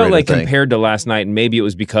a moderator I felt like thing. Compared to last night, and maybe it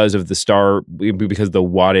was because of the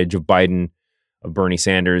wattage of Biden, of Bernie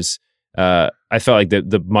Sanders. I felt like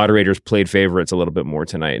the moderators played favorites a little bit more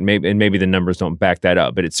tonight, and maybe the numbers don't back that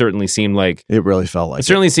up, but it certainly seemed like it really felt like it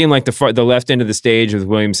certainly seemed like the left end of the stage with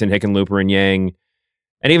Williamson, Hickenlooper, and Yang,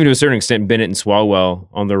 and even to a certain extent Bennett and Swalwell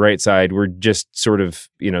on the right side were just sort of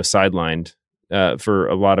sidelined for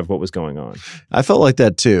a lot of what was going on. I felt like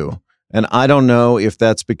that too. And I don't know if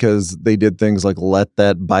that's because they did things like let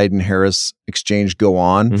that Biden-Harris exchange go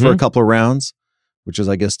on for a couple of rounds, which is,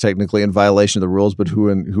 I guess, technically in violation of the rules, but who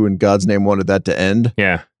in God's name wanted that to end?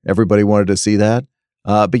 Yeah. Everybody wanted to see that.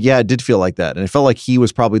 But yeah, it did feel like that. And it felt like he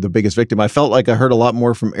was probably the biggest victim. I felt like I heard a lot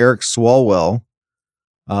more from Eric Swalwell.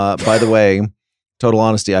 By the way, total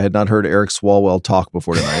honesty, I had not heard Eric Swalwell talk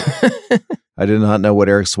before tonight. I did not know what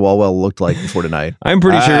Eric Swalwell looked like before tonight. I'm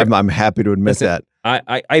pretty sure. I'm happy to admit that.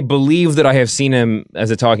 I believe that I have seen him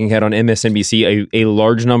as a talking head on MSNBC a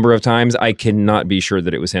large number of times. I cannot be sure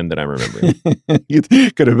that it was him that I'm remembering.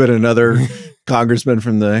 It could have been another congressman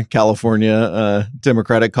from the California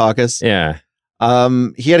Democratic Caucus. Yeah.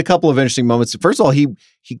 He had a couple of interesting moments. First of all, he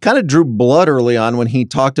kind of drew blood early on when he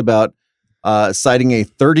talked about citing a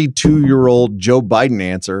 32-year-old Joe Biden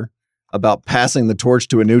answer about passing the torch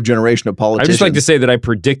to a new generation of politicians. I just like to say that I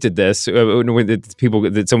predicted this.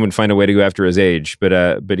 That someone would find a way to go after his age, but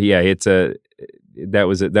yeah, that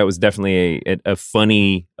was definitely a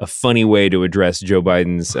funny way to address Joe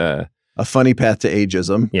Biden's a funny path to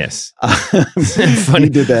ageism. Yes, funny. He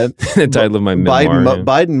did that. The title of my memoir.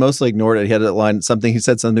 Biden mostly ignored it. He had a line he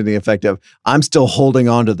said something to the effect of, "I'm still holding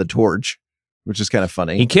on to the torch," which is kind of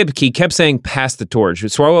funny. He kept saying "pass the torch."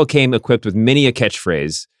 Swalwell came equipped with many a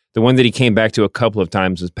catchphrase. The one that he came back to a couple of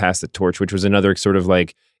times was "pass the torch," which was another sort of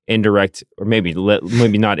like indirect, or maybe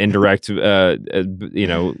not indirect,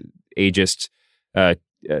 ageist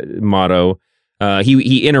motto.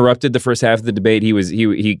 He interrupted the first half of the debate.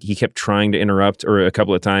 He kept trying to interrupt, or a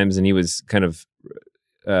couple of times, and he was kind of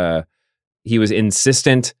he was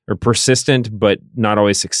insistent or persistent, but not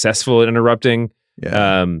always successful at interrupting.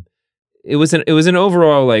 Yeah. It was an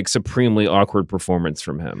overall like supremely awkward performance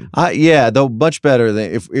from him. Yeah, though much better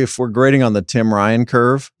than if we're grading on the Tim Ryan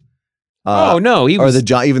curve. Even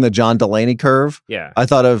the John Delaney curve. Yeah, I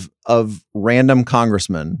thought of random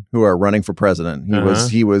congressmen who are running for president.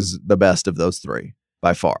 He was the best of those three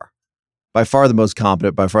by far the most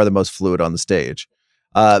competent, by far the most fluid on the stage.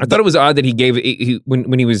 I thought it was odd that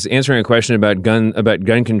when he was answering a question about gun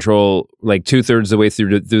control, like 2/3 of the way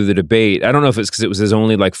through the debate. I don't know if it's because it was his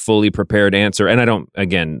only like fully prepared answer,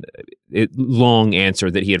 and long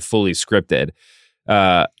answer that he had fully scripted.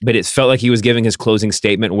 But it felt like he was giving his closing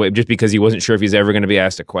statement just because he wasn't sure if he's ever going to be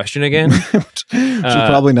asked a question again. Which is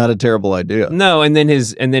probably not a terrible idea. No, and then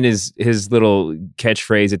his little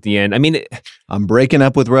catchphrase at the end. I mean, I'm breaking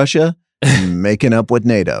up with Russia. Making up with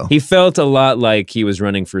NATO. He felt a lot like he was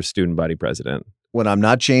running for student body president. When I'm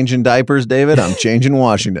not changing diapers, David, I'm changing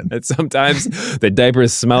Washington. And sometimes the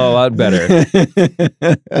diapers smell a lot better.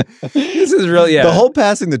 This is really, yeah. The whole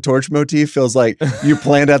passing the torch motif feels like you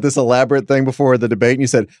planned out this elaborate thing before the debate and you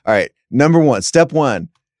said, all right, step one,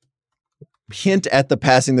 hint at the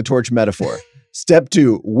passing the torch metaphor. Step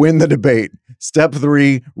 2, win the debate. Step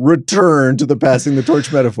 3, return to the passing the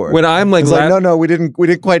torch metaphor. When I'm like, no, we didn't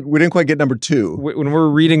quite get number 2. When we're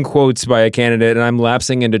reading quotes by a candidate and I'm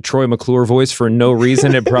lapsing into Troy McClure voice for no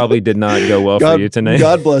reason, it probably did not go well for you tonight.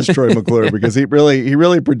 God bless Troy McClure because he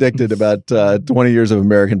really predicted about 20 years of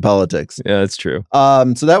American politics. Yeah, that's true.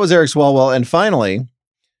 So that was Eric Swalwell, and finally,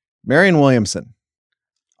 Marianne Williamson,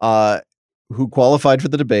 who qualified for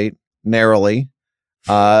the debate narrowly.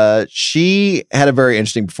 She had a very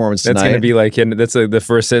interesting performance tonight. That's going to be like the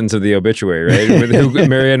first sentence of the obituary, right?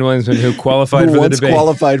 Marianne Williamson, who qualified for the debate.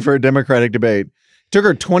 Qualified for a Democratic debate. Took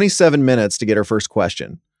her 27 minutes to get her first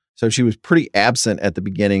question. So she was pretty absent at the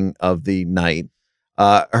beginning of the night.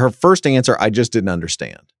 Her first answer, I just didn't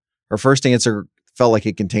understand. Her first answer felt like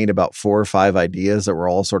it contained about 4 or 5 ideas that were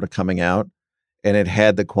all sort of coming out. And it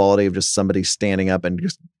had the quality of just somebody standing up and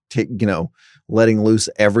just letting loose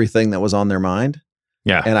everything that was on their mind.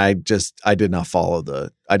 Yeah. And I did not follow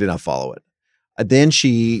it. Then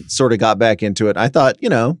she sort of got back into it. I thought,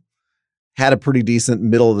 had a pretty decent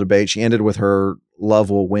middle of the debate. She ended with her love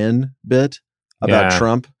will win bit about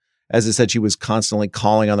Trump. As I said, she was constantly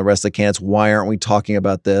calling on the rest of the candidates. Why aren't we talking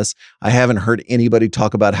about this? I haven't heard anybody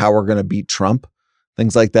talk about how we're going to beat Trump.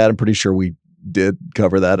 Things like that. I'm pretty sure we did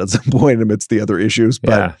cover that at some point amidst the other issues.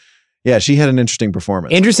 But yeah, she had an interesting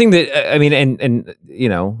performance. Interesting that, I mean, and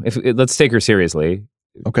let's take her seriously.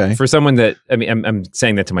 Okay. For someone that, I mean, I'm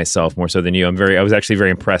saying that to myself more so than you. I was actually very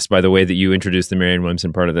impressed by the way that you introduced the Marianne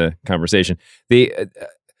Williamson part of the conversation.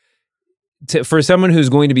 for someone who's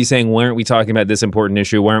going to be saying, why aren't we talking about this important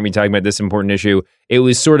issue? Why aren't we talking about this important issue? It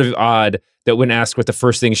was sort of odd that when asked what the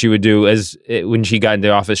first thing she would do when she got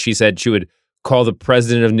into office, she said she would call the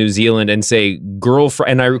president of New Zealand and say,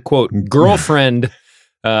 girlfriend, and I quote, girlfriend.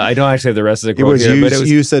 I don't actually have the rest of the quote here. But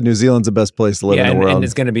you said New Zealand's the best place to live in the world. And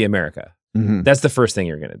it's going to be America. Mm-hmm. That's the first thing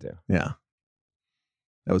you're going to do. Yeah.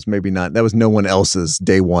 That was no one else's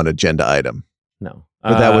day one agenda item. No.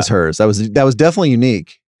 But that was hers. That was definitely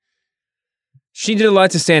unique. She did a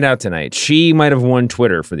lot to stand out tonight. She might have won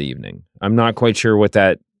Twitter for the evening. I'm not quite sure what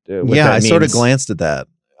that means. I sort of glanced at that.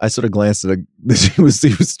 She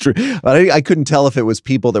was true. But I couldn't tell if it was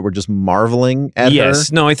people that were just marveling at her.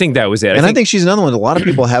 Yes. No, I think that was it. I think she's another one. A lot of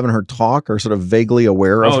people haven't heard talk or sort of vaguely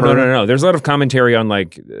aware of her. No. There's a lot of commentary on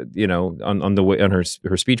on the way on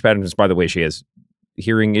her speech patterns. By the way, she has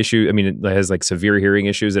hearing issue. I mean, it has like severe hearing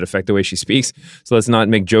issues that affect the way she speaks. So let's not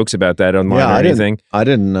make jokes about that online or anything. I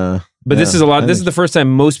didn't. But this is a lot. This is the first time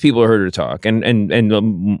most people heard her talk, and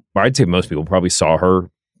I'd say most people probably saw her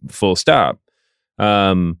full stop.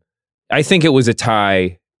 I think it was a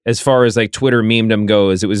tie as far as like Twitter memedom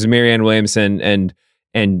goes. It was Marianne Williamson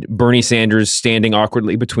and Bernie Sanders standing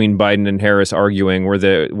awkwardly between Biden and Harris arguing were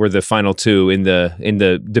the final two in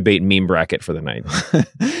the debate meme bracket for the night.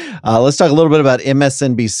 Let's talk a little bit about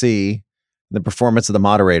MSNBC, the performance of the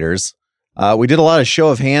moderators. We did a lot of show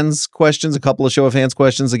of hands questions, a couple of show of hands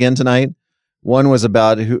questions again tonight. One was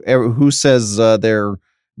about who says their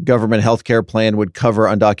government health care plan would cover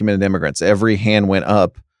undocumented immigrants. Every hand went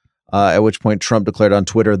up, at which point Trump declared on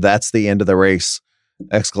Twitter, "That's the end of the race!" !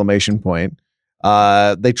 They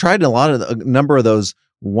tried a number of those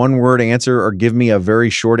one-word answer or give me a very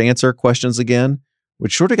short answer questions again,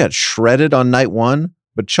 which sort of got shredded on night one.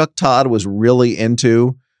 But Chuck Todd was really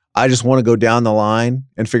into, I just want to go down the line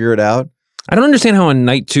and figure it out. I don't understand how on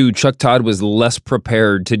night two, Chuck Todd was less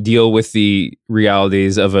prepared to deal with the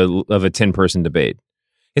realities of a 10-person debate.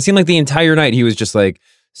 It seemed like the entire night he was just like,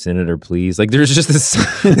 "Senator, please." Like there's just this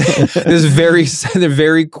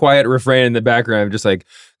very quiet refrain in the background, just like,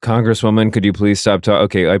 "Congresswoman, could you please stop talking?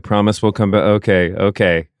 Okay, I promise we'll come back.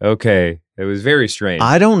 Okay." It was very strange.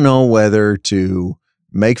 I don't know whether to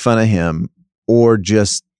make fun of him or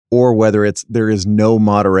whether there is no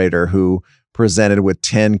moderator who presented with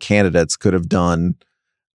 10 candidates could have done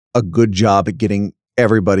a good job at getting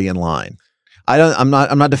everybody in line. I'm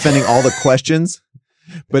not defending all the questions,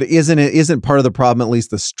 but isn't part of the problem at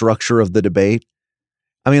least the structure of the debate?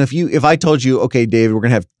 I mean, if I told you, okay, David, we're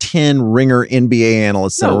going to have 10 Ringer NBA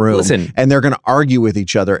analysts in a room, and they're going to argue with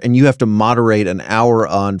each other, and you have to moderate an hour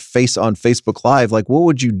on Facebook Live, like what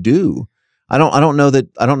would you do? I don't know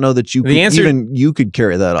that you could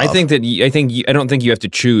carry that off. I don't think you have to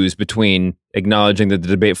choose between acknowledging that the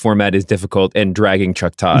debate format is difficult and dragging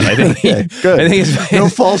Chuck Todd. I think good. I think it's no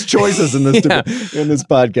false choices in this in this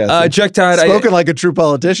podcast. Chuck Todd spoken like a true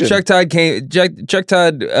politician. Chuck Todd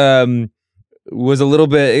was a little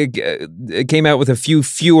bit. It came out with a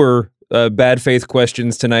fewer bad faith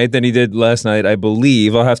questions tonight than he did last night, I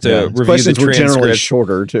believe. I'll have to review questions the transcript. Were generally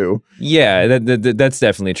shorter too. Yeah, that's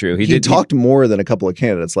definitely true. He talked more than a couple of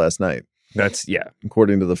candidates last night.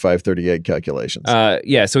 According to the 538 calculations.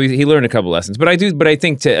 So he learned a couple lessons. But I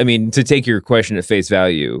think to take your question at face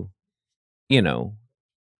value,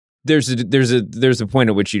 there's a point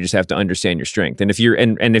at which you just have to understand your strength. And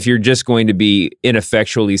if you're just going to be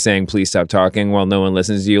ineffectually saying please stop talking while no one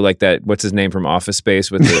listens to you, like that, what's his name from Office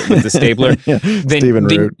Space with the stapler,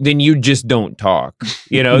 then you just don't talk.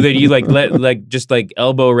 Then you let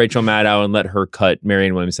elbow Rachel Maddow and let her cut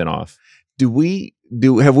Marianne Williamson off.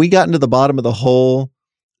 Have we gotten to the bottom of the whole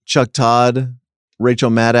Chuck Todd, Rachel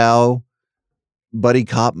Maddow buddy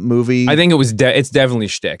cop movie? I think it's definitely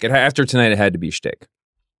shtick. After tonight, it had to be shtick.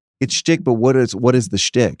 It's shtick, but what is the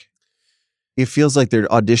shtick? It feels like they're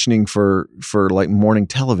auditioning for like morning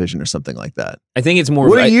television or something like that. I think it's more.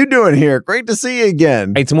 What are you doing here? Great to see you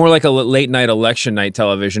again. It's more like a late night election night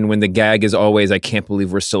television when the gag is always, "I can't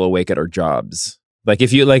believe we're still awake at our jobs." Like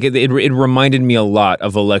if you like, it reminded me a lot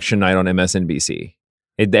of election night on MSNBC.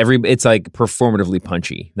 It's like performatively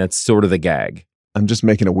punchy. That's sort of the gag. I'm just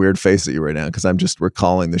making a weird face at you right now because I'm just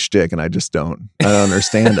recalling the shtick and I don't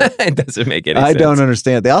understand it. It doesn't make any sense. I don't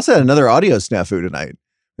understand. They also had another audio snafu tonight.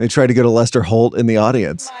 They tried to go to Lester Holt in the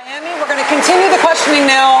audience. Miami, we're going to continue the questioning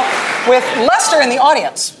now with Lester in the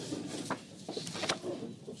audience.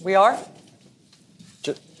 We are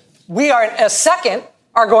in a second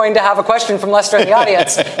are going to have a question from Lester in the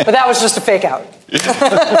audience, but that was just a fake out.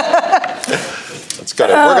 Let's go.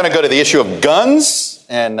 We're going to go to the issue of guns,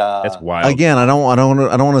 and that's wild. Again, I don't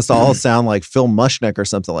want us to all sound like Phil Mushnick or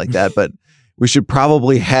something like that, but we should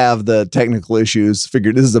probably have the technical issues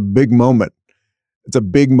figured. This is a big moment. It's a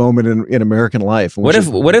big moment in American life. What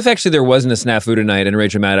if actually there wasn't a snafu tonight and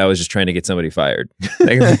Rachel Maddow was just trying to get somebody fired?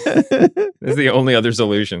 That's the only other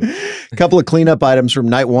solution. A couple of cleanup items from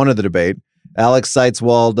night one of the debate. Alex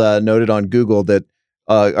Seitzwald noted on Google that,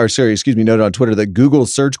 noted on Twitter that Google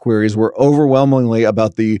search queries were overwhelmingly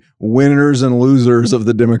about the winners and losers of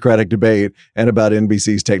the Democratic debate and about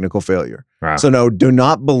NBC's technical failure. Wow. So no, do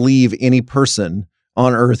not believe any person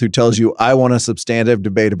on earth who tells you, I want a substantive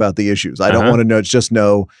debate about the issues. I don't want to know. It's just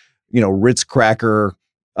Ritz cracker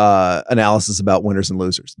analysis about winners and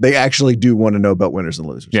losers. They actually do want to know about winners and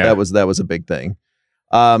losers. Yeah. That was a big thing.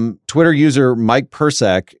 Twitter user Mike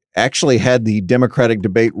Persak actually had the Democratic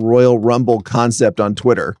debate Royal Rumble concept on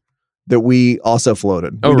Twitter that we also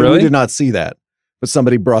floated. Oh, really? We did not see that, but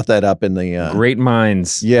somebody brought that up in the great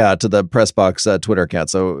minds. Yeah, to the Press Box Twitter account.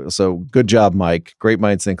 So good job, Mike. Great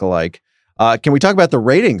minds think alike. Can we talk about the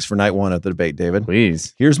ratings for night one of the debate, David?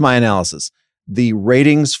 Please. Here's my analysis. The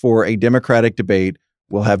ratings for a Democratic debate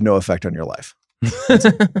will have no effect on your life. That's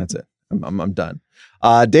it. I'm done.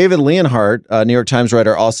 David Leonhardt, New York Times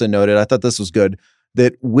writer, also noted, I thought this was good,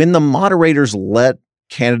 that when the moderators let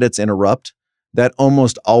candidates interrupt, that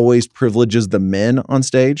almost always privileges the men on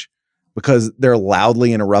stage because they're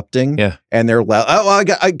loudly interrupting. Yeah. And they're loud. Oh,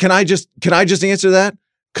 can I just answer that?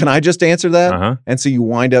 Can I just answer that? Uh-huh. And so you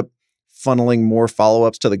wind up funneling more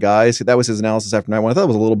follow-ups to the guys. That was his analysis after night one. I thought it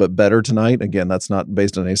was a little bit better tonight. Again, that's not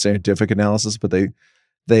based on any scientific analysis, but they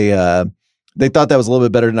thought that was a little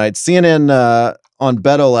bit better tonight. CNN on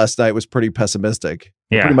Beto last night was pretty pessimistic.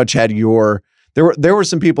 Yeah. Pretty much had there were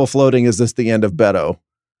some people floating, is this the end of Beto?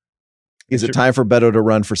 Is it time for Beto to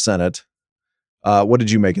run for Senate? What did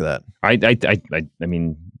you make of that? I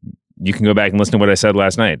mean, you can go back and listen to what I said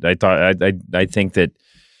last night. I think that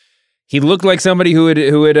he looked like somebody who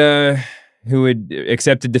had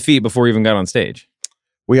accepted defeat before he even got on stage.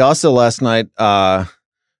 We also last night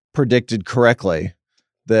predicted correctly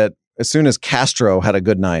that as soon as Castro had a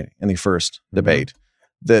good night in the first debate,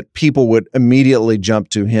 that people would immediately jump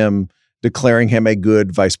to him, declaring him a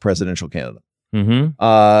good vice presidential candidate.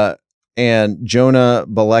 Mm-hmm. And Jonah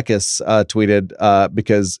Balekis tweeted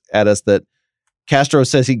at us that Castro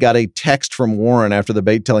says he got a text from Warren after the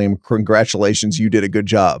debate telling him, "Congratulations, you did a good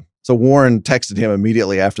job." So Warren texted him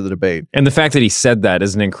immediately after the debate. And the fact that he said that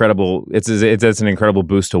is an incredible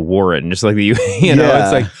boost to Warren. Just like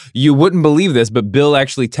it's like, you wouldn't believe this, but Bill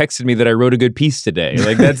actually texted me that I wrote a good piece today.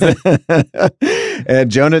 Like that's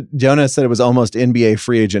And Jonah said it was almost NBA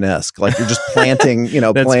free agent-esque. Like you're just planting,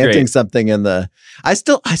 planting something in the. I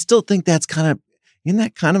still think that's isn't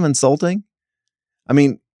that kind of insulting? I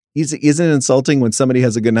mean, isn't it insulting when somebody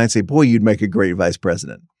has a good night and say, "Boy, you'd make a great vice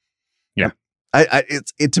president"? Yeah.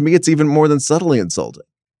 To me, it's even more than subtly insulting,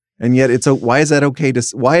 and yet why is that okay to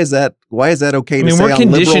say on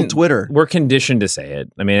liberal Twitter? We're conditioned to say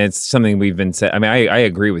it. I mean, it's something we've been said. I mean, I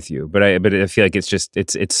agree with you, but I feel like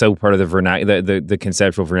it's so part of the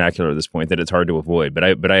conceptual vernacular at this point that it's hard to avoid.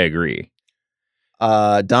 But I agree.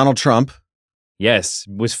 Donald Trump, yes,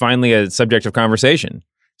 was finally a subject of conversation.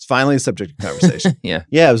 It's finally a subject of conversation. Yeah.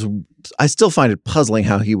 I still find it puzzling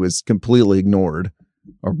how he was completely ignored.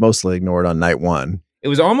 Or mostly ignored on night one. It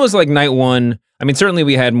was almost like night one. I mean, certainly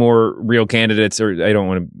we had more real candidates, or I don't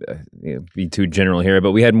want to be too general here,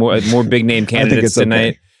 but we had more big name candidates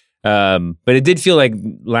tonight. Okay. But it did feel like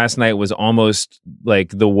last night was almost like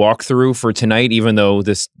the walkthrough for tonight, even though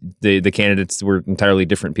the candidates were entirely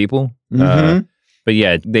different people. Mm-hmm. But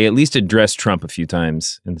yeah, they at least addressed Trump a few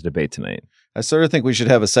times in the debate tonight. I sort of think we should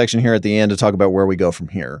have a section here at the end to talk about where we go from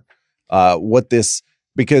here.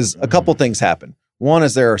 Because a couple things happen. One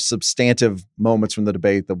is there are substantive moments from the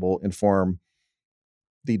debate that will inform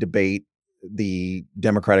the debate, the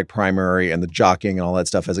Democratic primary, and the jockeying and all that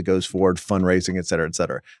stuff as it goes forward, fundraising, et cetera, et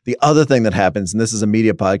cetera. The other thing that happens, and this is a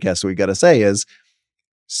media podcast, so we got to say, is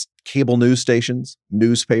cable news stations,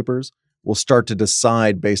 newspapers will start to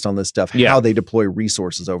decide based on this stuff how they deploy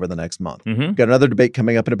resources over the next month. Mm-hmm. We've got another debate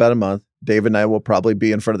coming up in about a month. David and I will probably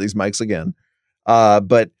be in front of these mics again.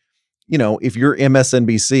 But, if you're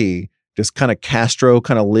MSNBC, just kind of Castro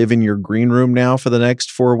live in your green room now for the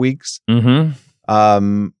next 4 weeks.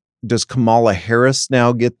 Mm-hmm. Does Kamala Harris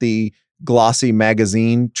now get the glossy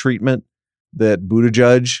magazine treatment that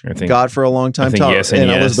Buttigieg got for a long time? Yes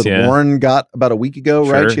and Elizabeth Warren got about a week ago,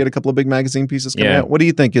 right? She had a couple of big magazine pieces coming out. What do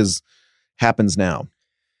you think happens now?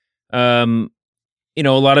 A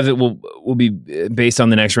lot of it will be based on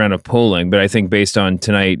the next round of polling, but I think based on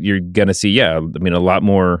tonight, you're going to see, a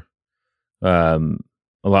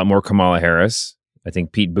lot more Kamala Harris. I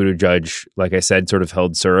think Pete Buttigieg, like I said, sort of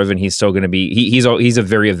held serve, and he's still going to be. He's a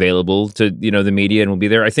very available to the media and will be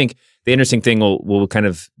there. I think the interesting thing will kind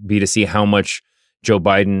of be to see how much Joe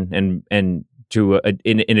Biden and to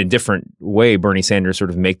in a different way Bernie Sanders sort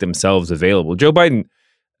of make themselves available. Joe Biden,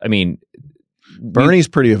 I mean, Bernie's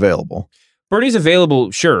pretty available. Bernie's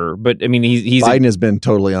available, sure, but I mean, he's Biden has been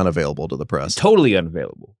totally unavailable to the press. Totally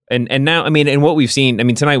unavailable, and now, I mean, and what we've seen, I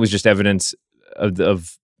mean, tonight was just evidence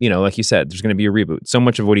of like you said, there's going to be a reboot. So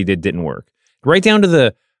much of what he didn't work, right down to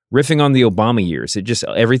the riffing on the Obama years. It just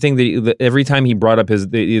everything that every time he brought up his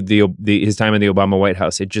time in the Obama White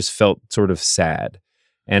House, it just felt sort of sad.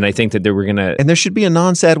 And I think that they were gonna, and there should be a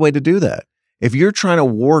non-sad way to do that. If you're trying to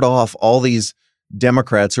ward off all these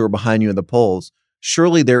Democrats who are behind you in the polls,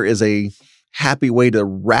 surely there is a happy way to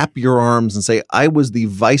wrap your arms and say, I was the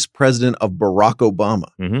vice president of Barack Obama.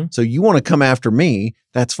 Mm-hmm. So you want to come after me,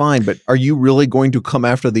 that's fine. But are you really going to come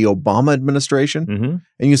after the Obama administration? Mm-hmm.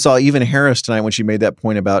 And you saw even Harris tonight when she made that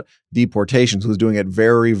point about deportations was doing it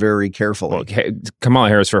very, very carefully. Well, Kamala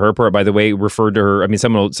Harris, for her part, by the way, referred to her, I mean,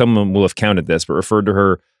 someone will have counted this, but referred to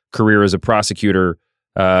her career as a prosecutor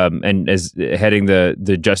and as heading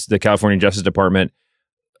the California Justice Department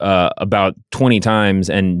about 20 times,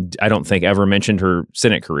 and I don't think ever mentioned her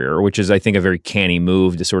Senate career, which is, I think, a very canny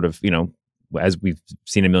move to sort of, as we've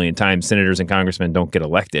seen a million times, senators and congressmen don't get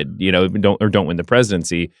elected, don't win the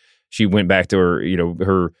presidency. She went back to her,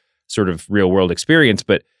 her sort of real world experience,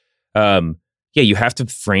 but you have to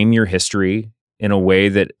frame your history in a way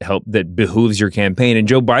that behooves your campaign. And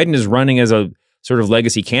Joe Biden is running as a sort of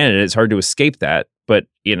legacy candidate. It's hard to escape that, but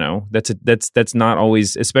that's not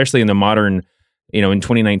always, especially in the modern. In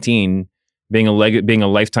 2019, being a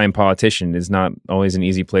lifetime politician is not always an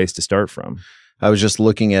easy place to start from. I was just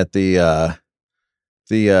looking at the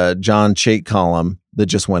John Chait column that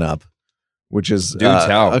just went up, which is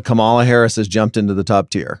Kamala Harris has jumped into the top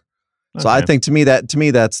tier. Okay. So I think to me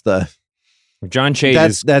that's the John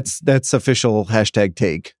Chait that's official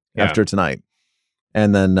 #take after tonight,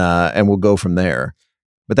 and then and we'll go from there.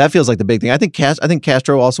 But that feels like the big thing. I think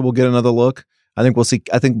Castro also will get another look. I think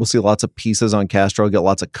we'll see lots of pieces on Castro, get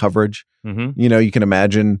lots of coverage. Mm-hmm. You can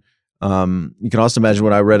imagine. You can also imagine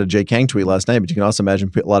what I read a Jay Kang tweet last night, but you can also imagine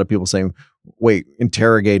a lot of people saying, "Wait,"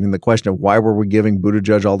 interrogating the question of why were we giving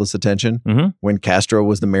Buttigieg all this attention when Castro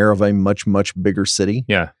was the mayor of a much, much bigger city?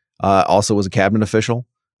 Yeah. Also was a cabinet official,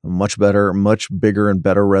 a much bigger and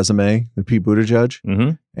better resume than Pete Buttigieg.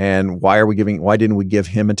 Mm-hmm. And why didn't we give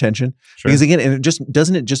him attention? Sure. Because again, and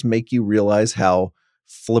doesn't it just make you realize how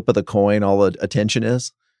flip of the coin all the attention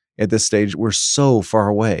is at this stage? We're so far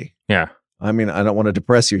away. Yeah. I mean, I don't want to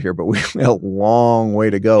depress you here, but we have a long way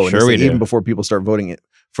to go. Sure, we do. Even before people start voting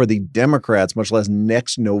for the Democrats, much less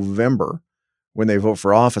next November when they vote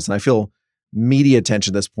for office. And I feel media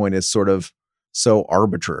attention at this point is sort of so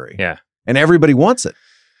arbitrary. Yeah. And everybody wants it.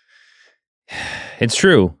 It's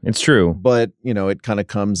true. But, it kind of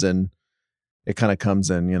comes in,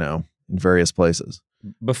 in various places.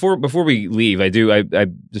 Before we leave, I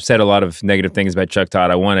said a lot of negative things about Chuck Todd.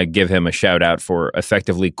 I want to give him a shout out for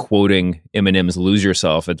effectively quoting Eminem's "Lose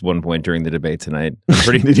Yourself" at one point during the debate tonight.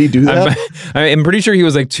 Did he do that? I'm pretty sure he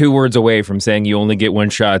was like 2 words away from saying, "You only get one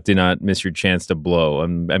shot. Do not miss your chance to blow."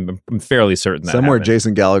 I'm fairly certain that somewhere happened.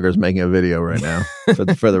 Jason Gallagher is making a video right now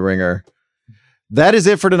for the Ringer. That is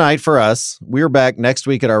it for tonight for us. We're back next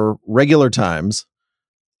week at our regular times.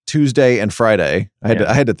 Tuesday and Friday.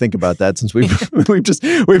 I had to think about that since we've been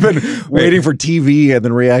waiting for TV and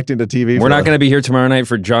then reacting to TV. We're not going to be here tomorrow night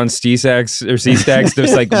for John Stacks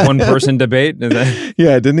just like one person debate.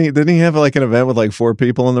 Yeah, didn't he have like an event with like 4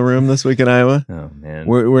 people in the room this week in Iowa? Oh man,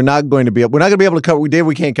 we're not going to be able to cover.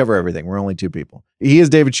 We can't cover everything. We're only 2 people. He is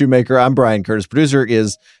David Shoemaker. I'm Brian Curtis. Producer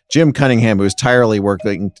is Jim Cunningham, who is tirelessly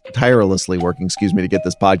working, to get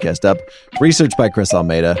this podcast up. Research by Chris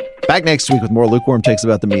Almeida. Back next week with more lukewarm takes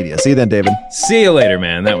about the media. See you then, David. See you later,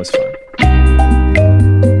 man. That was fun.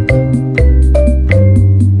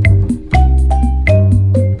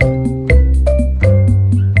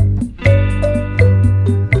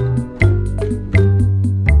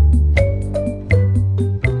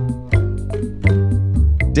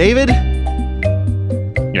 David?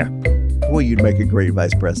 Yeah. Boy, you'd make a great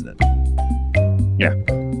vice president. Yeah.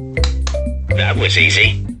 That was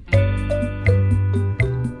easy.